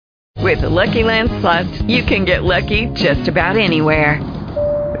With the Lucky Land Slots, you can get lucky just about anywhere.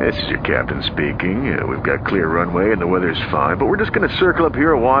 This is your captain speaking. We've got clear runway and the weather's fine, but we're just going to circle up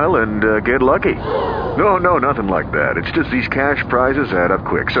here a while and get lucky. No, nothing like that. It's just these cash prizes add up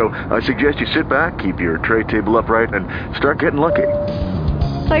quick. So I suggest you sit back, keep your tray table upright, and start getting lucky.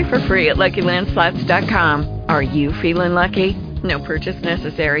 Play for free at LuckyLandSlots.com. Are you feeling lucky? No purchase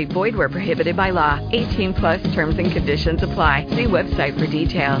necessary. Void where prohibited by law. 18 plus terms and conditions apply. See website for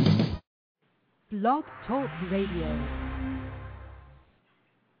details. Blog Talk Radio.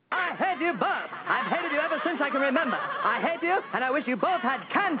 I hate you both. I've hated you ever since I can remember. I hate you, and I wish you both had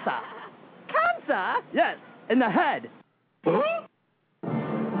cancer. Cancer? Yes, in the head. Huh?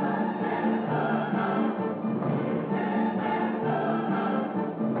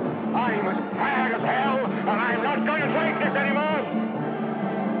 I'm as tired as hell, and I'm not going to take this anymore.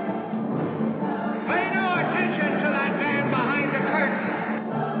 Pay no attention to that man behind the curtain.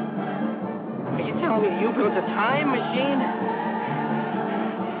 Are you telling me you built a time machine?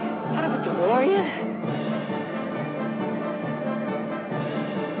 Out of a DeLorean?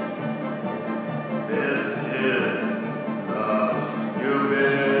 This is the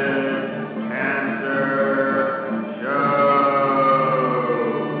Stupid Cancer Show.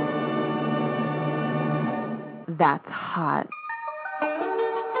 That's hot.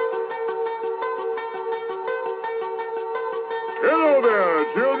 Hello there,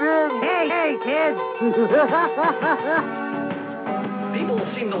 children. Hey, kids. People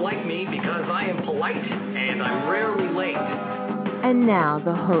seem to like me because I am polite and I'm rarely late. And now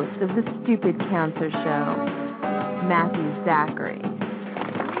the host of the Stupid Cancer Show, Matthew Zachary.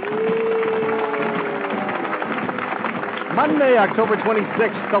 Monday, October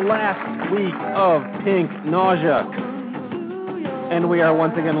 26th, the last week of Pink Nausea. And we are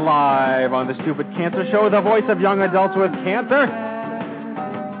once again live on the Stupid Cancer Show, the voice of young adults with cancer.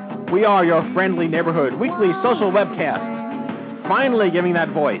 We are your friendly neighborhood weekly social webcast, finally giving that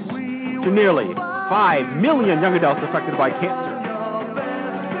voice to nearly 5 million young adults affected by cancer.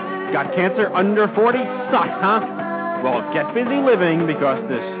 Got cancer under 40? Sucks, huh? Well, get busy living because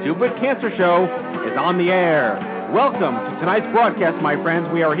the Stupid Cancer Show is on the air. Welcome to tonight's broadcast, my friends.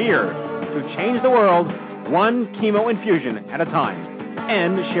 We are here to change the world one chemo infusion at a time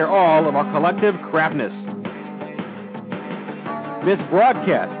and share all of our collective crapness. This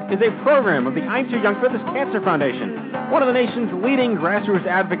broadcast is a program of the I'm Too Young for This Cancer Foundation, one of the nation's leading grassroots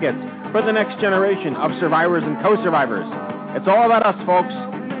advocates for the next generation of survivors and co-survivors. It's all about us, folks,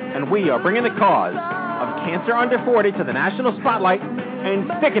 and we are bringing the cause of cancer under 40 to the national spotlight and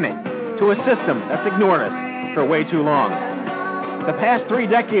sticking it to a system that's ignored us for way too long. The past 3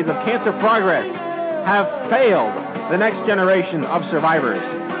 decades of cancer progress have failed the next generation of survivors.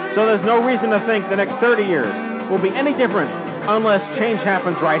 So there's no reason to think the next 30 years will be any different unless change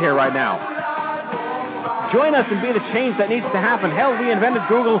happens right here, right now. Join us and be the change that needs to happen. Hell, we invented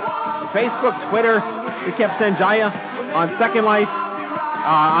Google, Facebook, Twitter. We kept Sanjaya on Second Life.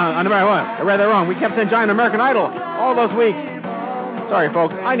 I read that wrong. We kept Sanjaya on American Idol all those weeks. Sorry,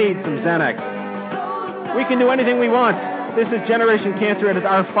 folks. I need some Xanax. We can do anything we want. This is Generation Cancer. It is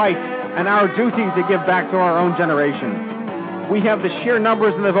our fight and our duty to give back to our own generation. We have the sheer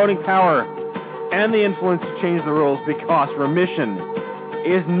numbers and the voting power and the influence to change the rules because remission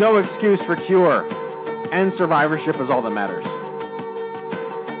is no excuse for cure, and survivorship is all that matters.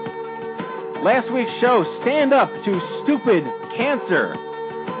 Last week's show, Stand Up to Stupid Cancer,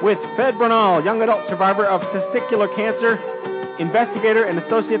 with Fed Bernal, young adult survivor of testicular cancer, investigator and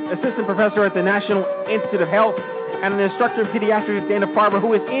assistant professor at the National Institute of Health, and an instructor in pediatrics at Dana-Farber,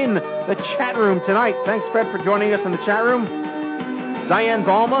 who is in the chat room tonight. Thanks, Fred, for joining us in the chat room. Diane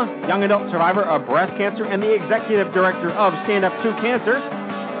Balma, young adult survivor of breast cancer and the executive director of Stand Up to Cancer.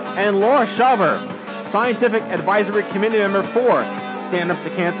 And Laura Shaver, scientific advisory committee member for Stand Up to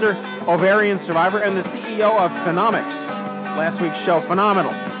Cancer, ovarian survivor, and the CEO of Phenomics. Last week's show,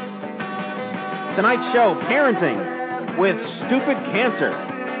 phenomenal. Tonight's show, parenting with stupid cancer.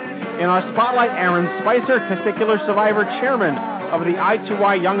 In our spotlight, Aaron Spicer, testicular survivor, chairman of the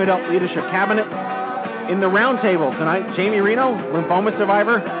I2Y Young Adult Leadership Cabinet. In the roundtable tonight, Jamie RENO, lymphoma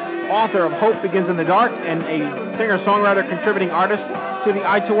survivor, author of Hope Begins in the Dark, and a singer-songwriter contributing artist to the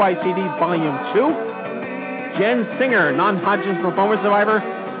I2Y CD Volume 2. Jen Singer, non-Hodgkin lymphoma survivor,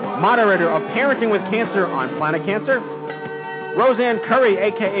 moderator of Parenting with Cancer on Planet Cancer. Roseanne Currie,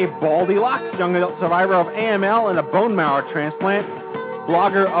 a.k.a. Baldylocks, young adult survivor of AML and a bone marrow transplant,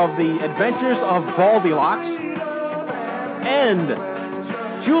 blogger of the Adventures of Baldylocks. And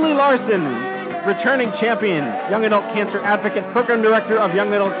Julie Larson, returning champion, young adult cancer advocate, program director of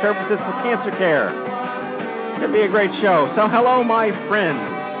Young Adult Services for Cancer Care. It's going to be a great show. So hello, my friends.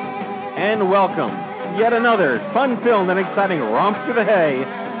 and welcome to yet another fun-filled and exciting romp through the hay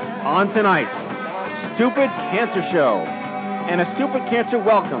on tonight's Stupid Cancer Show. And a Stupid Cancer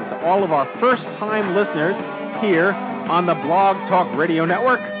welcome to all of our first-time listeners here on the Blog Talk Radio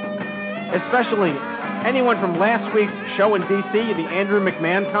Network, especially anyone from last week's show in D.C., the Andrew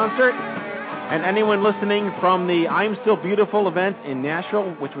McMahon concert, and anyone listening from the I'm Still Beautiful event in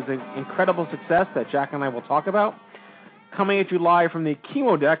Nashville, which was an incredible success that Jack and I will talk about. Coming at you live from the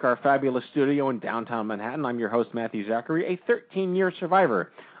Chemo Deck, our fabulous studio in downtown Manhattan, I'm your host, Matthew Zachary, a 13-year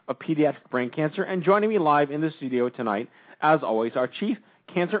survivor of pediatric brain cancer, and joining me live in the studio tonight, as always, our chief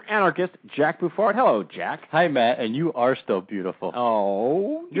cancer anarchist, Jack Buffard. Hello, Jack. Hi, Matt, and you are still beautiful.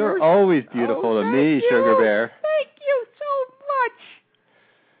 Oh, you're always beautiful to me, Sugar Bear. Thank you so much.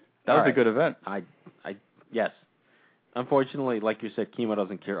 That was a good event. Yes. Unfortunately, like you said, chemo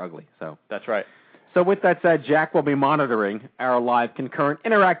doesn't cure ugly. So that's right. So with that said, Jack will be monitoring our live concurrent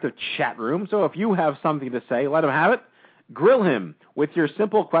interactive chat room. So if you have something to say, let him have it. Grill him with your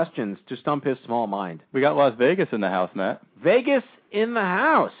simple questions to stump his small mind. We got Las Vegas in the house, Matt. Vegas in the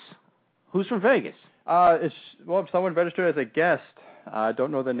house. Who's from Vegas? Someone registered as a guest. I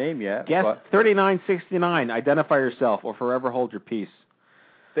don't know the name yet. Guest 3969. Identify yourself or forever hold your peace.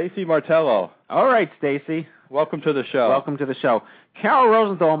 Stacy Martello. All right, Stacy. Welcome to the show. Welcome to the show. Carol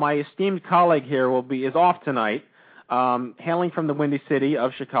Rosenthal, my esteemed colleague here, is off tonight, hailing from the Windy City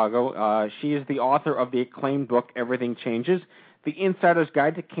of Chicago. She is the author of the acclaimed book, Everything Changes, The Insider's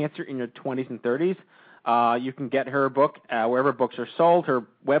Guide to Cancer in Your 20s and 30s. You can get her book wherever books are sold. Her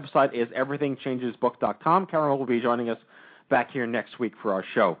website is everythingchangesbook.com. Carol will be joining us back here next week for our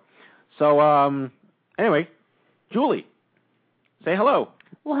show. So, anyway, Julie, say hello.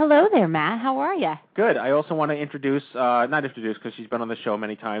 Well, hello there, Matt. How are you? Good. I also want to introduce, not introduce because she's been on the show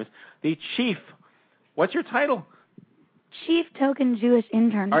many times, the chief. What's your title? Chief Token Jewish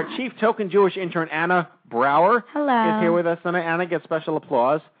Intern. Our Chief Token Jewish Intern, Anna Brower, hello, is here with us. And Anna gets special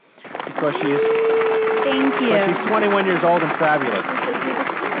applause because she is. Thank you. She's 21 years old and fabulous.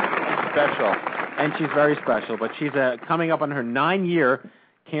 Special. And she's very special. But she's coming up on her 9-year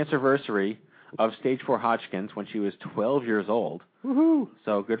cancerversary of stage 4 Hodgkin's when she was 12 years old. Woohoo!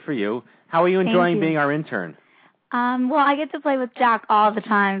 So good for you. How are you enjoying being our intern? Well, I get to play with Jack all the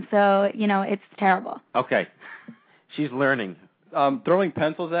time, so, it's terrible. Okay. She's learning. Throwing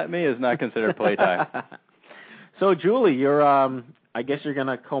pencils at me is not considered playtime. So, Julie, you're, I guess you're going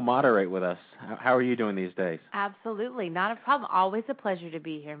to co-moderate with us. How are you doing these days? Absolutely. Not a problem. Always a pleasure to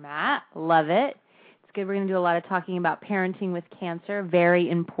be here, Matt. Love it. It's good. We're going to do a lot of talking about parenting with cancer. Very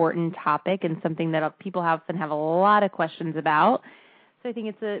important topic and something that people often have a lot of questions about. So I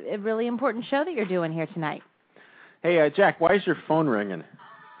think it's a really important show that you're doing here tonight. Hey, Jack, why is your phone ringing?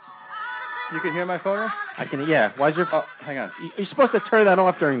 You can hear my phone ring? I can, yeah. Why is your... Oh, hang on. You're supposed to turn that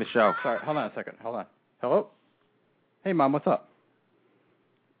off during the show. Sorry, hold on a second. Hold on. Hello? Hey, Mom, what's up?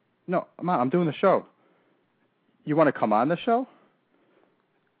 No, Mom, I'm doing the show. You want to come on the show?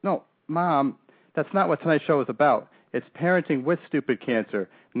 No, Mom, that's not what tonight's show is about. It's parenting with stupid cancer,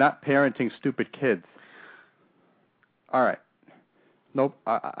 not parenting stupid kids. All right. Nope.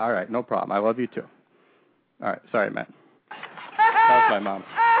 All right, no problem. I love you too. All right, sorry, Matt. That was my mom.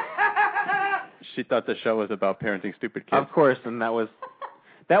 She thought the show was about parenting stupid kids. Of course, and that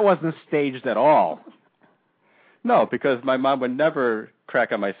wasn't staged at all. No, because my mom would never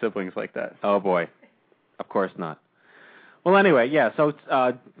crack on my siblings like that. Oh, boy. Of course not. Well, anyway, yeah, so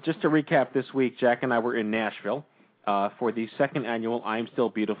just to recap this week, Jack and I were in Nashville for the second annual I'm Still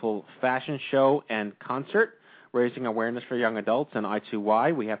Beautiful fashion show and concert, raising awareness for young adults and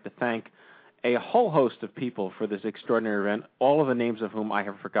I2Y. We have to thank a whole host of people for this extraordinary event, all of the names of whom I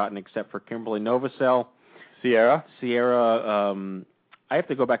have forgotten except for Kimberly Novosel. Sierra, I have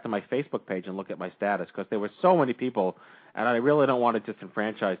to go back to my Facebook page and look at my status because there were so many people, and I really don't want to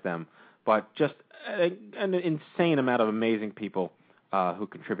disenfranchise them, but just an insane amount of amazing people who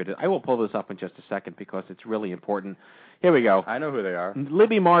contributed. I will pull this up in just a second because it's really important. Here we go. I know who they are.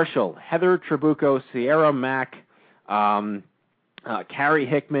 Libby Marshall, Heather Trabucco, Sierra Mack, Carrie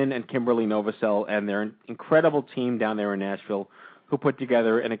Hickman, and Kimberly Novosel, and their incredible team down there in Nashville who put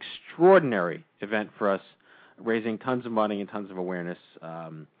together an extraordinary event for us, raising tons of money and tons of awareness.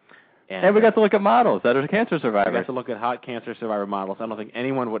 And we got to look at models that are cancer survivors. We got to look at hot cancer survivor models. I don't think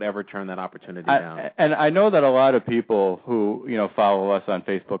anyone would ever turn that opportunity down. And I know that a lot of people who, follow us on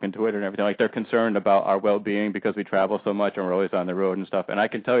Facebook and Twitter and everything, they're concerned about our well-being because we travel so much and we're always on the road and stuff. And I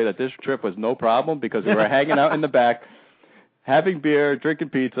can tell you that this trip was no problem because we were hanging out in the back, having beer, drinking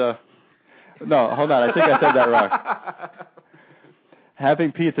pizza. No, hold on. I think I said that wrong.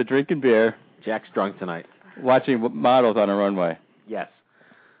 Having pizza, drinking beer. Jack's drunk tonight. Watching models on a runway. Yes.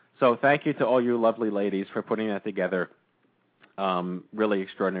 So thank you to all you lovely ladies for putting that together. Really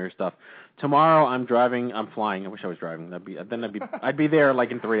extraordinary stuff. Tomorrow I'm flying. I wish I was driving. I'd be there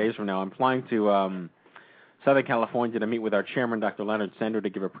like in 3 days from now. I'm flying to Southern California to meet with our chairman, Dr. Leonard Sender, to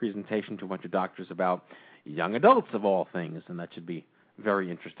give a presentation to a bunch of doctors about young adults of all things, and that should be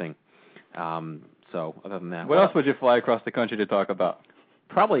very interesting. So other than that, what else would you fly across the country to talk about?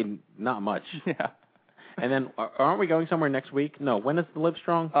 Probably not much. Yeah. And then aren't we going somewhere next week? No. When is the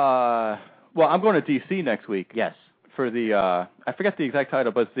Livestrong? Well, I'm going to D.C. next week. Yes. For the I forget the exact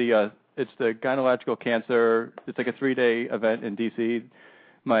title, but it's the gynecological cancer. It's like a 3-day event in D.C.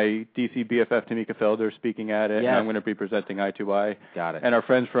 My D.C. BFF Tamika Felder speaking at it, yes. And I'm going to be presenting I2I. Got it. And our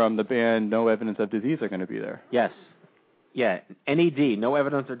friends from the band No Evidence of Disease are going to be there. Yes. Yeah, NED, No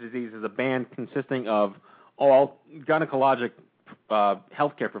Evidence of Disease, is a band consisting of all gynecologic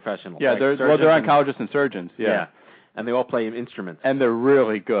healthcare professionals. Yeah, like they're oncologists and surgeons. Yeah. And they all play instruments. And they're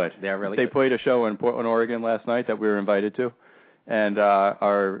really good. They're really good. They played a show in Portland, Oregon last night that we were invited to. And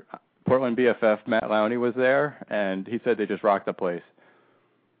our Portland BFF, Matt Lowney, was there, and he said they just rocked the place.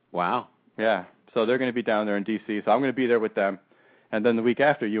 Wow. Yeah. So they're going to be down there in D.C., so I'm going to be there with them. And then the week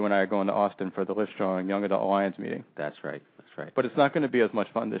after, you and I are going to Austin for the Livestrong Young Adult Alliance meeting. That's right. That's right. But it's not going to be as much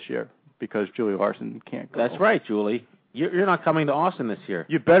fun this year because Julie Larson can't go. That's right, Julie. You're not coming to Austin this year.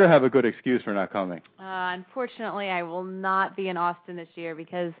 You better have a good excuse for not coming. Unfortunately, I will not be in Austin this year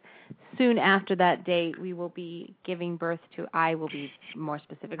because soon after that date, we will be giving birth to, I will be more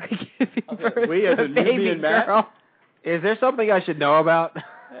specifically giving birth we as to a a baby and Matt? girl. Is there something I should know about?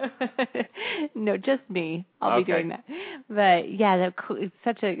 No, just me. I'll be doing that. But yeah, it's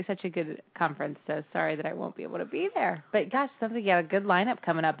such a good conference. So sorry that I won't be able to be there. But gosh, something got a good lineup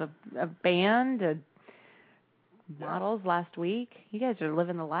coming up. A band, models last week. You guys are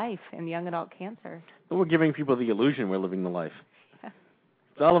living the life in young adult cancer. We're giving people the illusion we're living the life.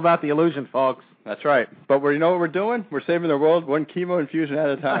 It's all about the illusion, folks. That's right. But you know what we're doing? We're saving the world one chemo infusion at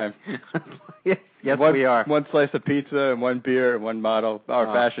a time. Yes, we are. One slice of pizza and one beer and one model, our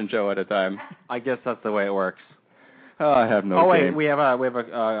fashion show at a time. I guess that's the way it works. Oh, I have no Oh, wait, game. we have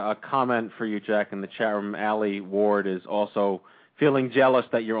a comment for you, Jack, in the chat room. Allie Ward is also feeling jealous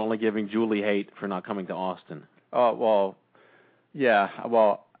that you're only giving Julie hate for not coming to Austin. Oh, well, yeah.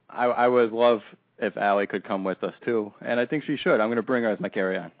 Well, I would love if Allie could come with us, too. And I think she should. I'm going to bring her as my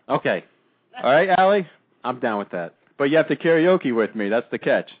carry-on. Okay. All right, Allie? I'm down with that. But you have to karaoke with me. That's the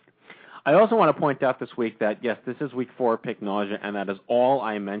catch. I also want to point out this week that, yes, this is week 4 of Pick Nausea, and that is all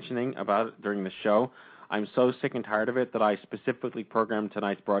I'm mentioning about it during the show. I'm so sick and tired of it that I specifically programmed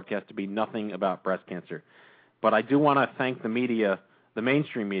tonight's broadcast to be nothing about breast cancer. But I do want to thank the media, the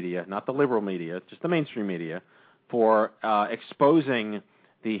mainstream media, not the liberal media, just the mainstream media, for exposing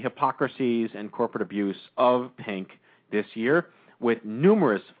the hypocrisies and corporate abuse of Pink this year with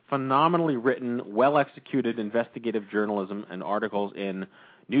numerous phenomenally written, well-executed investigative journalism and articles in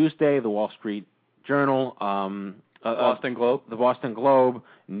Newsday, the Wall Street Journal, Boston Globe. The Boston Globe.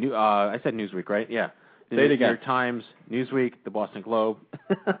 I said Newsweek, right? Yeah. Say it again. New York Times, Newsweek, the Boston Globe.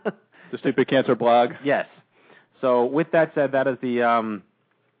 The Stupid Cancer blog. Yes. So with that said, that is the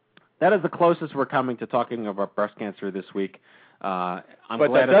closest we're coming to talking about breast cancer this week. But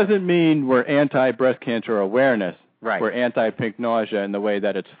that doesn't mean we're anti-breast cancer awareness. Right. We're anti-pink nausea in the way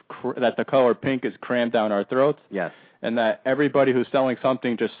that that the color pink is crammed down our throats. Yes. And that everybody who's selling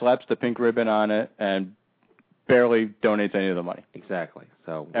something just slaps the pink ribbon on it and barely donates any of the money. Exactly.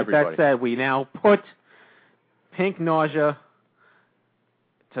 So everybody. With that said, we now put pink nausea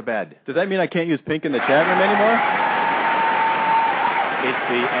to bed. Does that mean I can't use pink in the chat room anymore? It's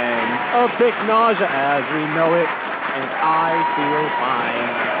the end of pink nausea as we know it, and I feel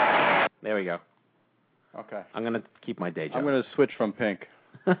fine. There we go. Okay. I'm going to keep my day job. I'm going to switch from pink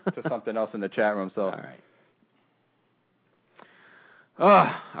to something else in the chat room. So. All right.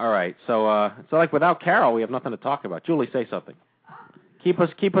 All right. So like without Carol, we have nothing to talk about. Julie, say something. Keep us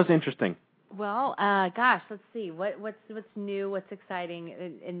interesting. Well, gosh, let's see. What's new? What's exciting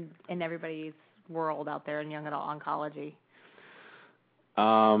in everybody's world out there in young adult oncology?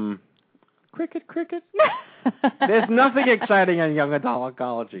 Cricket. There's nothing exciting in young adult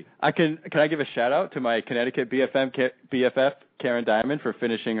oncology. Can I give a shout out to my Connecticut BFF Karen Diamond for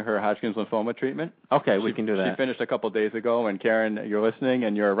finishing her Hodgkin's lymphoma treatment? Okay, we can do that. She finished a couple of days ago, and Karen, you're listening,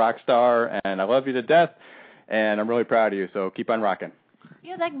 and you're a rock star, and I love you to death, and I'm really proud of you. So keep on rocking.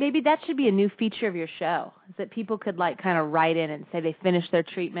 Yeah, maybe that should be a new feature of your show, is that people could kind of write in and say they finished their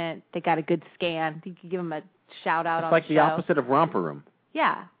treatment, they got a good scan. You could give them a shout out on the show. It's like the opposite of Romper Room.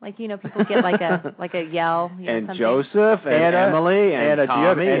 Yeah, people get like a yell. And something. Joseph and Emily and Anna, Tommy. do you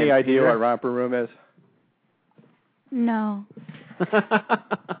have any idea Peter? what Romper Room is? No.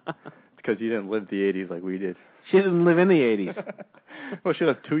 because you didn't live the 80s like we did. She didn't live in the 80s. Well, she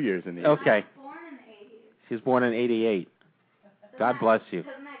lived 2 years in the 80s. Okay. She was born in 88. God bless you.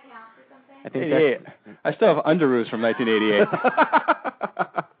 Doesn't that count for something? I think 88. I still have underoos from 1988.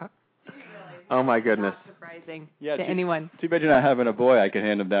 Oh, my goodness. Not surprising Yeah, to anyone. Too bad you're not having a boy. I can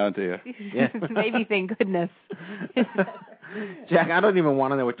hand him down to you. Yeah. Maybe, thank goodness. Jack, I don't even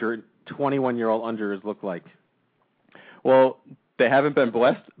want to know what your 21-year-old underoos look like. Well, they haven't been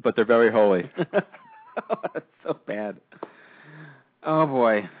blessed, but they're very holy. That's so bad. Oh,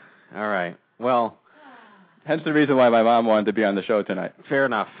 boy. All right. Well, hence the reason why my mom wanted to be on the show tonight. Fair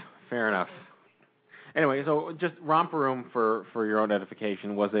enough. Anyway, so just Romper Room, for your own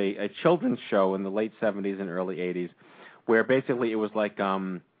edification, was a children's show in the late 70s and early 80s, where basically it was like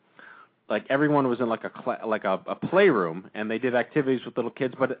everyone was in like a playroom, and they did activities with little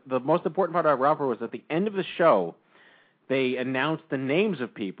kids. But the most important part about Romper was at the end of the show, they announced the names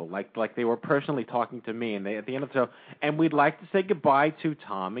of people, like they were personally talking to me, and they at the end of the show, and we'd like to say goodbye to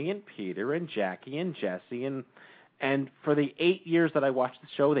Tommy and Peter and Jackie and Jesse, and for the 8 years that I watched the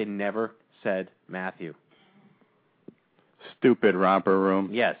show, they never said Matthew. Stupid Romper Room.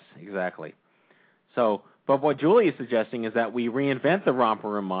 Yes, exactly. So, but what Julie is suggesting is that we reinvent the Romper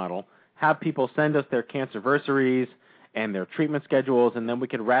Room model, have people send us their cancerversaries and their treatment schedules, and then we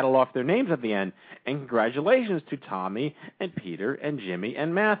can rattle off their names at the end. And congratulations to Tommy and Peter and Jimmy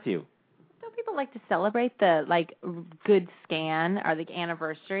and Matthew. Don't people like to celebrate the good scan or the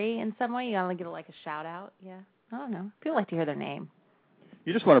anniversary in some way? You gotta give it a shout out. Yeah, I don't know. People like to hear their name.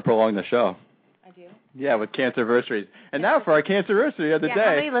 You just want to prolong the show. I do. Yeah, with cancerversaries. And now for our cancerversary of the day.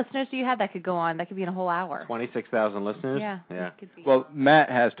 How many listeners do you have that could go on? That could be in a whole hour. 26,000 listeners. Yeah. Well, Matt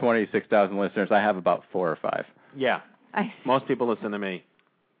has 26,000 listeners. I have about 4 or 5. Yeah. Most people listen to me.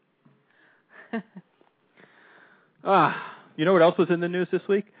 You know what else was in the news this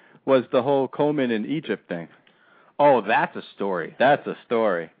week? Was the whole Coleman in Egypt thing. Oh, that's a story. That's a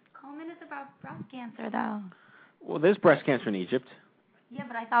story. Coleman is about breast cancer, though. Well, there's breast cancer in Egypt. Yeah,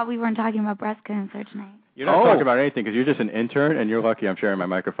 but I thought we weren't talking about breast cancer tonight. You're not talking about anything because you're just an intern, and you're lucky I'm sharing my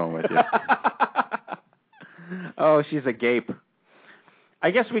microphone with you. Oh, she's a gape.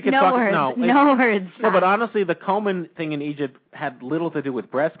 I guess we could no talk. Words. No words. No, but honestly, the Coleman thing in Egypt had little to do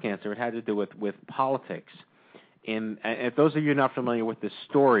with breast cancer. It had to do with politics. And if those of you not familiar with this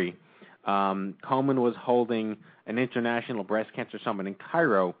story, Coleman was holding an international breast cancer summit in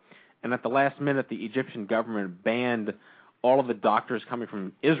Cairo, and at the last minute, the Egyptian government banned all of the doctors coming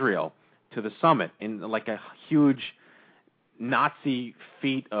from Israel to the summit in like a huge Nazi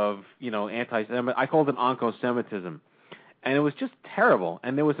feat of, anti-Semitism. I called it onco-Semitism. And it was just terrible.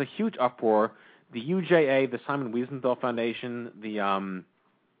 And there was a huge uproar. The UJA, the Simon Wiesenthal Foundation, the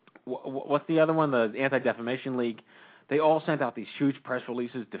what's the other one? The Anti-Defamation League. They all sent out these huge press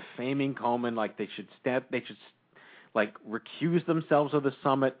releases defaming Coleman, like they should recuse themselves of the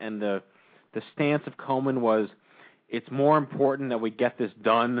summit. And the stance of Coleman was, it's more important that we get this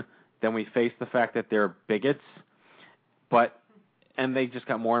done than we face the fact that they're bigots. And they just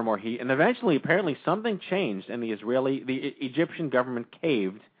got more and more heat. And eventually, apparently, something changed, and the Egyptian government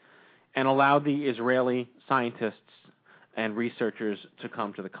caved and allowed the Israeli scientists and researchers to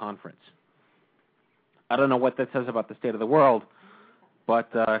come to the conference. I don't know what that says about the state of the world,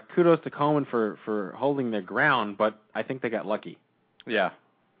 but kudos to Coleman for holding their ground, but I think they got lucky. Yeah,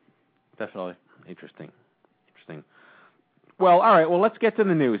 definitely. Interesting. Well, all right. Well, let's get to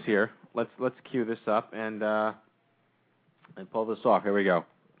the news here. Let's cue this up and pull this off. Here we go.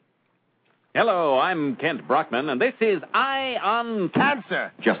 Hello, I'm Kent Brockman, and this is Eye on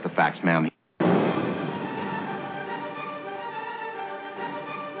Cancer. Just the facts, ma'am.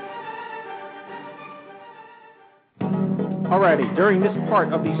 Alrighty, during this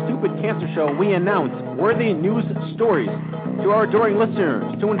part of the Stupid Cancer Show, we announce worthy news stories to our adoring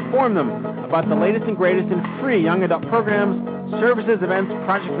listeners to inform them about the latest and greatest in free young adult programs, services, events,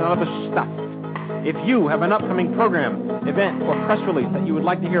 projects, and other stuff. If you have an upcoming program, event, or press release that you would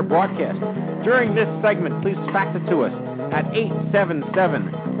like to hear broadcast during this segment, please fax it to us at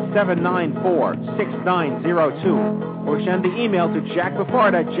 877-794-6902 or send the email to Jack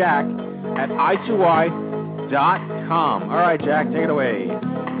Buffard at jack@i2i.com. All right, Jack, take it away.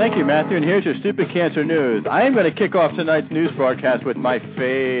 Thank you, Matthew, and here's your Stupid Cancer News. I am going to kick off tonight's news broadcast with my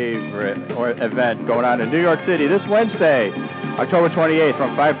favorite event going on in New York City this Wednesday, October 28th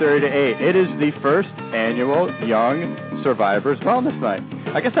from 5:30 to 8. It is the first annual Young Survivors Wellness Night.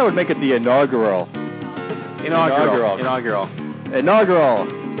 I guess I would make it the inaugural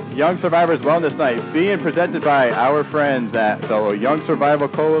Young Survivors Wellness Night, being presented by our friends at the Young Survival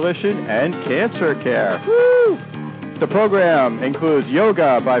Coalition and Cancer Care. Woo! The program includes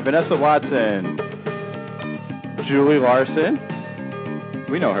yoga by Vanessa Watson, Julie Larson.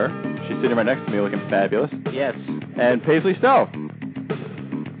 We know her. She's sitting right next to me looking fabulous. Yes. And Paisley Stowe.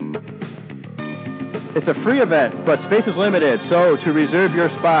 It's a free event, but space is limited, so to reserve your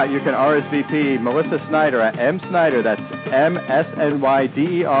spot, you can RSVP Melissa Snyder at msnyder, that's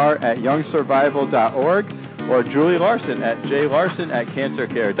MSNYDER at youngsurvival.org, or Julie Larson at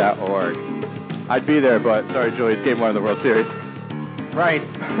jlarson@cancercare.org. I'd be there, but sorry, Julie, it's Game 1 of the World Series. Right.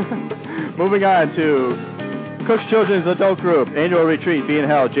 Moving on to Cook's Children's Adult Group Annual Retreat being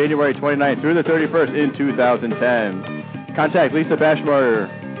held January 29th through the 31st in 2010. Contact Lisa Bashmore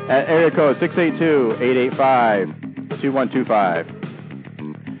at area code 682-885-2125.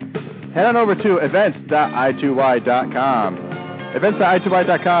 Head on over to events.i2y.com.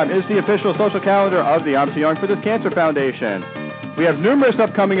 Events.i2y.com is the official social calendar of the I'm Too Young for This Cancer Foundation. We have numerous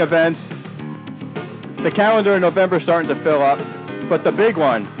upcoming events. The calendar in November is starting to fill up. But the big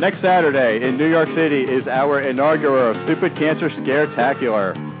one, next Saturday in New York City, is our inaugural Stupid Cancer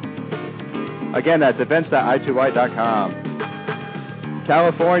Scare-tacular. Again, that's events.i2y.com.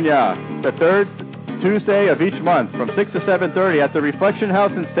 California, the third Tuesday of each month from 6 to 7:30 at the Reflection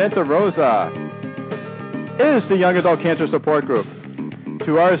House in Santa Rosa is the Young Adult Cancer Support Group.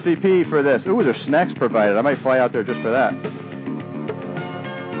 To RSVP for this, there's snacks provided. I might fly out there just for that.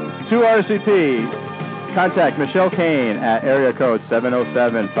 To RSVP, contact Michelle Kane at area code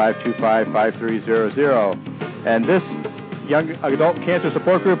 707-525-5300. And this Young Adult Cancer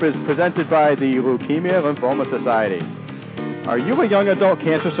Support Group is presented by the Leukemia Lymphoma Society. Are you a young adult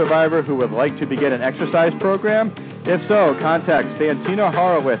cancer survivor who would like to begin an exercise program? If so, contact Santina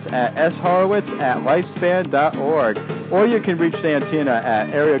Horowitz at shorowitz@lifespan.org, or you can reach Santina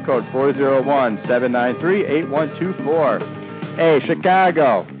at area code 401-793-8124. Hey,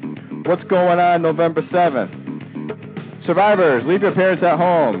 Chicago, what's going on November 7th? Survivors, leave your parents at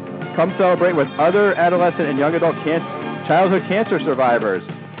home. Come celebrate with other adolescent and young adult childhood cancer survivors.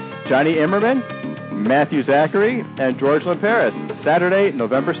 Johnny Immerman, Matthew Zachary, and George Lamperis. Saturday,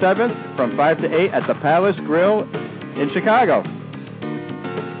 November 7th, from 5 to 8 at the Palace Grill in Chicago.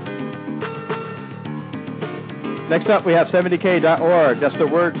 Next up, we have 70k.org. That's the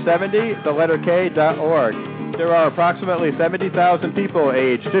word 70, the letter K.org. There are approximately 70,000 people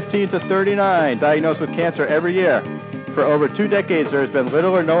aged 15 to 39 diagnosed with cancer every year. For over 2 decades, there has been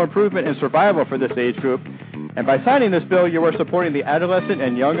little or no improvement in survival for this age group. And by signing this bill, you are supporting the Adolescent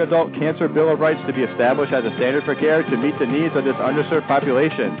and Young Adult Cancer Bill of Rights to be established as a standard for care to meet the needs of this underserved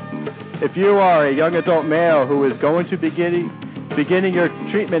population. If you are a young adult male who is going to be beginning your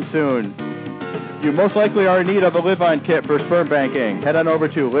treatment soon, you most likely are in need of a live-on kit for sperm banking. Head on over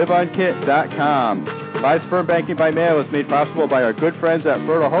to liveonkit.com. Live sperm banking by mail is made possible by our good friends at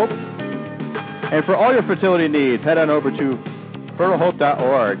Fertile Hope. And for all your fertility needs, head on over to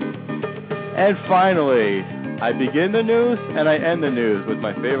fertilehope.org. And finally, I begin the news and I end the news with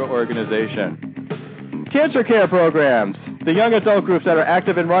my favorite organization. Cancer care programs. The young adult groups that are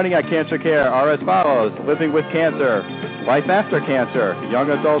active and running at Cancer Care are as follows: Living with Cancer, Life After Cancer,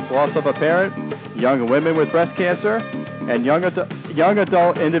 Young Adults Loss of a Parent, Young Women with Breast Cancer, and Young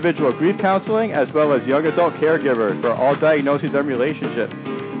Adult Individual Grief Counseling, as well as Young Adult Caregivers for all diagnoses and relationships.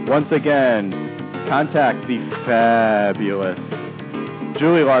 Once again, contact the fabulous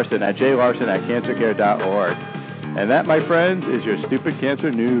Julie Larson at jlarson@cancercare.org. And that, my friends, is your Stupid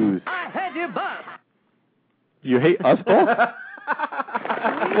Cancer News. I hate you both. You hate us both?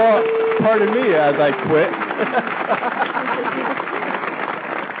 Well, pardon me as I quit.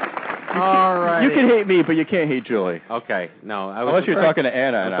 All right. You can hate me, but you can't hate Julie. Okay. No. Unless you're talking to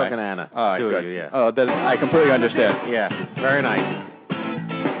Anna and I'm talking to Anna. Oh, good. You, yeah. Oh, then I completely understand. Yeah. Very nice.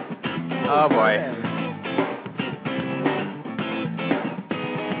 Oh, boy.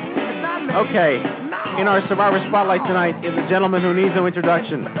 Okay, in our Survivor Spotlight tonight is a gentleman who needs no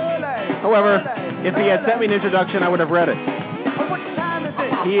introduction. However, if he had sent me an introduction, I would have read it.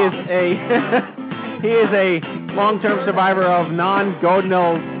 He is a long-term survivor of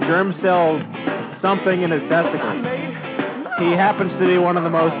non-Godinal germ cell something in his testicles. He happens to be one of the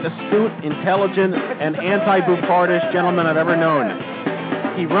most astute, intelligent, and anti-Bupardish gentlemen I've ever known.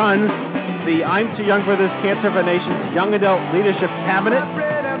 He runs the I'm Too Young for This Cancer Foundation's Young Adult Leadership Cabinet,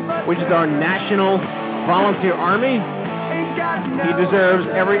 which is our national volunteer army. He deserves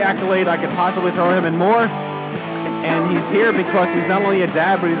every accolade I could possibly throw him and more. And he's here because he's not only a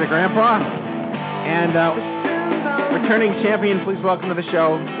dad, but he's a grandpa. And returning champion, please welcome to the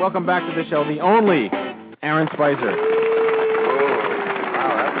show. Welcome back to the show, the only Aaron Spicer.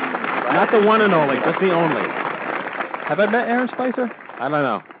 Not the one and only, just the only. Have I met Aaron Spicer? I don't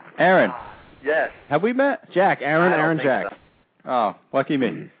know. Aaron, Yes. Have we met? Jack, Aaron, Jack. So. Oh, lucky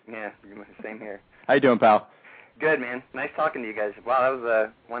me. Yeah, same here. How you doing, pal? Good, man. Nice talking to you guys. Wow, that was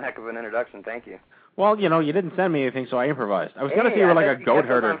one heck of an introduction. Thank you. Well, you didn't send me anything, so I improvised. I was going to say you were like a goat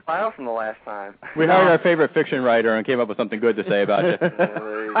herder. On file from the last time. We hired our favorite fiction writer and came up with something good to say about you.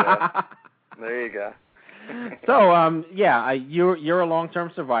 There you go. There you go. So, you're a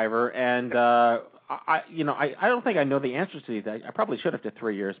long-term survivor, and I don't think I know the answers to these. I probably should have to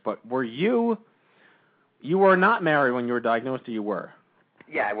 3 years, but you were not married when you were diagnosed, or you were?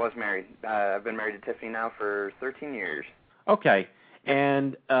 Yeah, I was married. I've been married to Tiffany now for 13 years. Okay,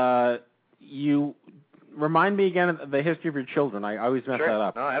 and you remind me again of the history of your children. I always mess that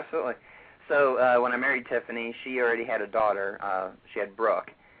up. No, absolutely. So when I married Tiffany, she already had a daughter. She had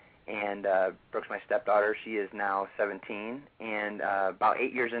Brooke. And Brooke's my stepdaughter. She is now 17. And about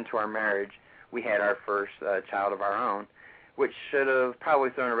 8 years into our marriage, we had our first child of our own, which should have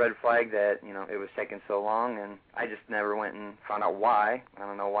probably thrown a red flag that, it was taking so long. And I just never went and found out why. I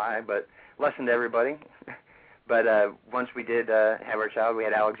don't know why, but lesson to everybody. But once we did have our child, we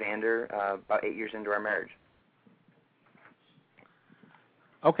had Alexander about 8 years into our marriage.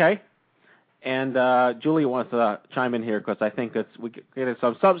 Okay. And Julie wants to chime in here because I think we get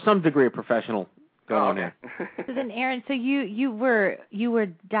some degree of professional going on here. So then, Aaron, so you were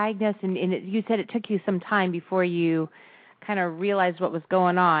diagnosed, and you said it took you some time before you kind of realized what was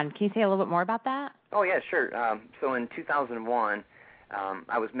going on. Can you say a little bit more about that? Oh yeah, sure. So in 2001,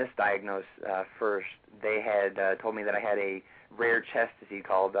 I was misdiagnosed first. They had told me that I had a rare chest disease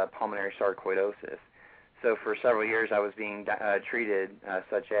called pulmonary sarcoidosis. So for several years, I was being treated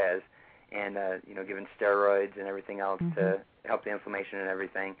such as. And, given steroids and everything else to help the inflammation and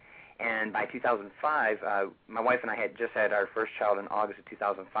everything. And by 2005, my wife and I had just had our first child in August of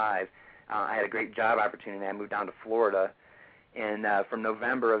 2005. I had a great job opportunity. I moved down to Florida. And from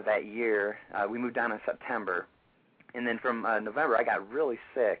November of that year, we moved down in September. And then from November, I got really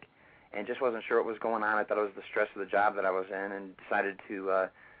sick and just wasn't sure what was going on. I thought it was the stress of the job that I was in and decided to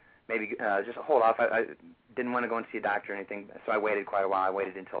maybe just hold off. I didn't want to go and see a doctor or anything, so I waited quite a while. I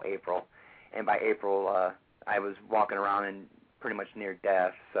waited until April. And by April, I was walking around and pretty much near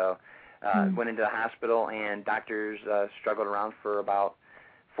death. So went into the hospital, and doctors struggled around for about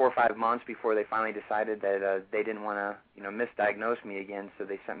 4 or 5 months before they finally decided that they didn't want to, misdiagnose me again. So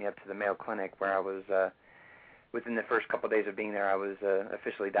they sent me up to the Mayo Clinic, where I was, within the first couple of days of being there, I was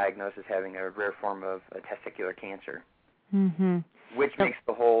officially diagnosed as having a rare form of testicular cancer. Mm-hmm. Which makes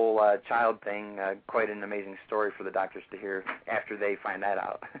the whole child thing quite an amazing story for the doctors to hear after they find that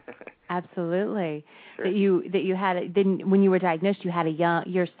out. Absolutely. Sure. That you had then when you were diagnosed, you had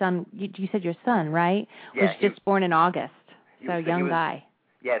your son. You said your son, right? Yeah, was just born in August. So a young guy.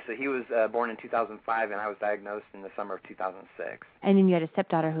 Yeah, so he was born in 2005, and I was diagnosed in the summer of 2006. And then you had a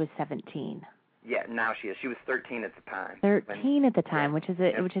stepdaughter who was 17. Yeah, now she is. She was 13 at the time. 13 at the time, which is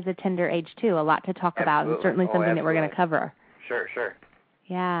a tender age too. A lot to talk about, and certainly something absolutely. that we're going to cover. Sure.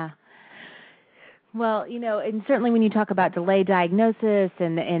 Yeah. Well, and certainly when you talk about delayed diagnosis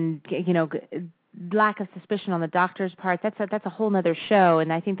and lack of suspicion on the doctor's part, that's a whole other show,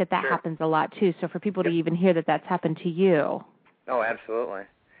 and I think that happens a lot too. So for people to even hear that that's happened to you. Oh, absolutely.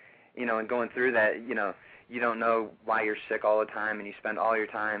 And going through that, you don't know why you're sick all the time, and you spend all your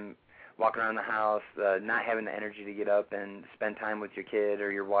time walking around the house, not having the energy to get up and spend time with your kid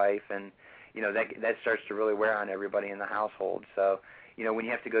or your wife, and that starts to really wear on everybody in the household. So, when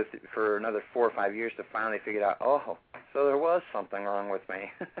you have to go for another 4 or 5 years to finally figure out, oh, so there was something wrong with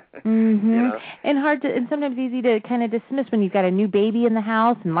me. Mm-hmm. And sometimes easy to kind of dismiss when you've got a new baby in the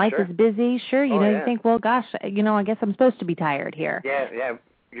house and life is busy. Sure, you think, well, gosh, I guess I'm supposed to be tired here. Yeah.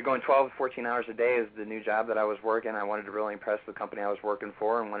 You're going 12 to 14 hours a day is the new job that I was working. I wanted to really impress the company I was working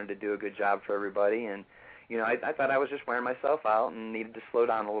for and wanted to do a good job for everybody. And, I thought I was just wearing myself out and needed to slow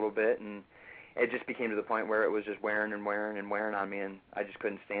down a little bit. And it just became to the point where it was just wearing on me. And I just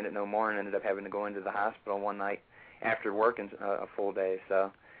couldn't stand it no more and ended up having to go into the hospital one night after working a full day.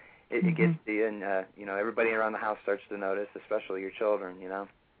 So it gets to you. And, everybody around the house starts to notice, especially your children,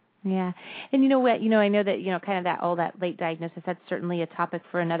 Yeah. And you know what, I know that, kind of that late diagnosis, that's certainly a topic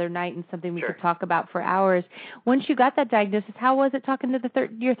for another night and something we could talk about for hours. Once you got that diagnosis, how was it talking to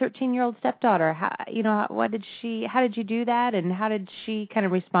your 13-year-old stepdaughter? How did you do that, and how did she kind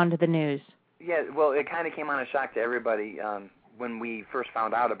of respond to the news? Yeah, well, it kind of came on a shock to everybody. When we first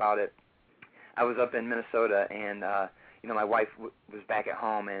found out about it, I was up in Minnesota, and, my wife was back at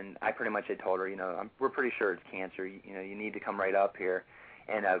home, and I pretty much had told her, we're pretty sure it's cancer. You need to come right up here.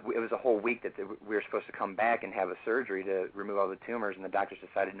 And it was a whole week that we were supposed to come back and have a surgery to remove all the tumors, and the doctors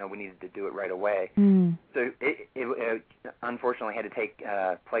decided, no, we needed to do it right away. So it unfortunately had to take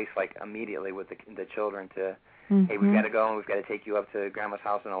place like immediately with the children to, hey, we've got to go and we've got to take you up to Grandma's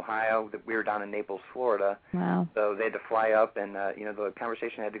house in Ohio. We were down in Naples, Florida. Wow. So they had to fly up, and, the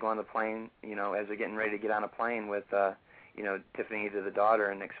conversation had to go on the plane, as they're getting ready to get on a plane with, Tiffany, to the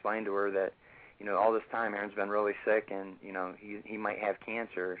daughter, and explain to her that, all this time Aaron's been really sick, and, he might have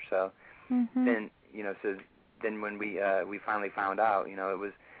cancer. So then, so then when we finally found out,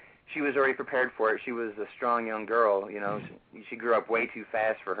 she was already prepared for it. She was a strong young girl, she grew up way too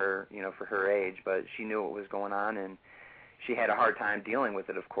fast for her, for her age, but she knew what was going on, and she had a hard time dealing with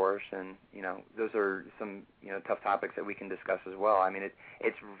it, of course, and, those are some, tough topics that we can discuss as well. I mean,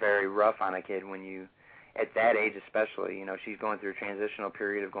 it's very rough on a kid when you, at that age especially, she's going through a transitional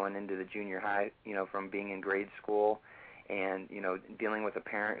period of going into the junior high, from being in grade school and, dealing with a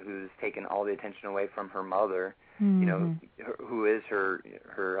parent who's taken all the attention away from her mother, who is her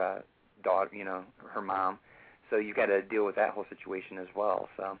daughter, her mom. So you've got to deal with that whole situation as well,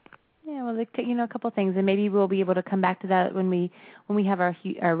 so. Yeah, well, a couple of things, and maybe we'll be able to come back to that when we have our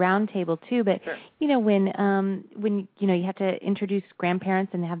round table too. But sure. When you have to introduce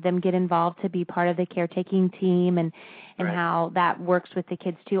grandparents and have them get involved to be part of the caretaking team, and right. how that works with the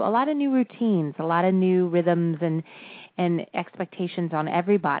kids too. A lot of new routines, a lot of new rhythms and expectations on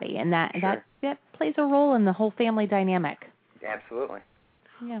everybody, and that plays a role in the whole family dynamic. Absolutely.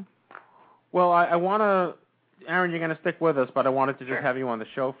 Yeah. Well, I want to. Aaron, you're going to stick with us, but I wanted to just have you on the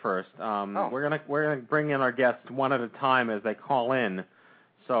show first. We're gonna bring in our guests one at a time as they call in.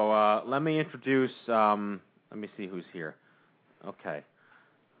 So let me introduce. Let me see who's here. Okay.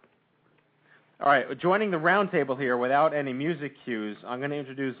 All right, joining the round table here without any music cues, I'm going to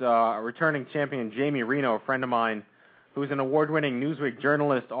introduce a returning champion, Jamie RENO, a friend of mine, who's an award-winning Newsweek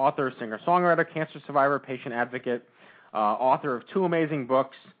journalist, author, singer-songwriter, cancer survivor, patient advocate, author of 2 amazing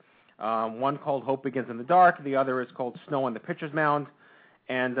books. One called Hope Begins in the Dark. The other is called Snow on the Pitcher's Mound.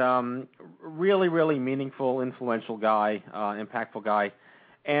 And really, really meaningful, influential guy, impactful guy.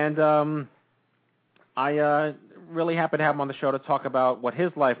 And I really happy to have him on the show to talk about what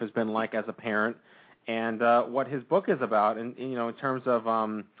his life has been like as a parent and what his book is about. And, in terms of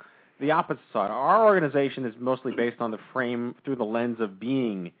the opposite side. Our organization is mostly based on the frame through the lens of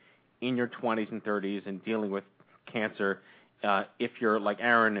being in your 20s and 30s and dealing with cancer. If you're like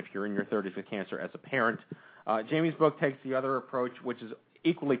Aaron, if you're in your 30s with cancer as a parent. Jamie's book takes the other approach, which is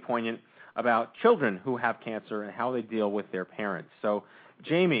equally poignant, about children who have cancer and how they deal with their parents. So,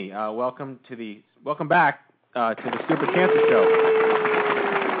 Jamie, welcome back to the Stupid Cancer Show.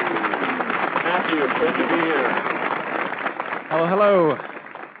 Matthew, great to be here. Hello.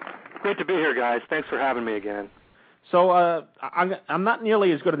 Great to be here, guys. Thanks for having me again. So, I'm not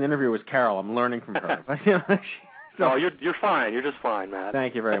nearly as good an interviewer as Carol. I'm learning from her. No, you're fine. You're just fine, Matt.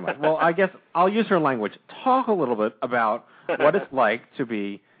 Thank you very much. Well, I guess I'll use her language. Talk a little bit about what it's like to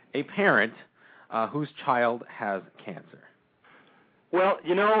be a parent whose child has cancer. Well,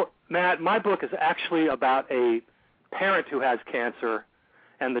 Matt, my book is actually about a parent who has cancer,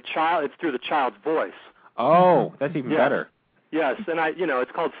 and it's through the child's voice. Oh, that's even better. Yes, and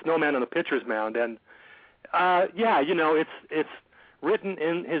it's called Snowman on the Pitcher's Mound, and it's written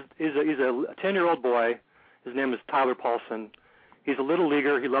in he's a 10-year-old boy. His name is Tyler Paulson. He's a little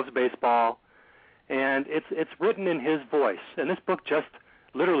leaguer. He loves baseball, and it's written in his voice. And this book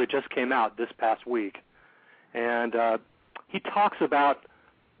literally just came out this past week, and he talks about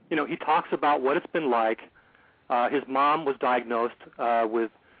what it's been like. His mom was diagnosed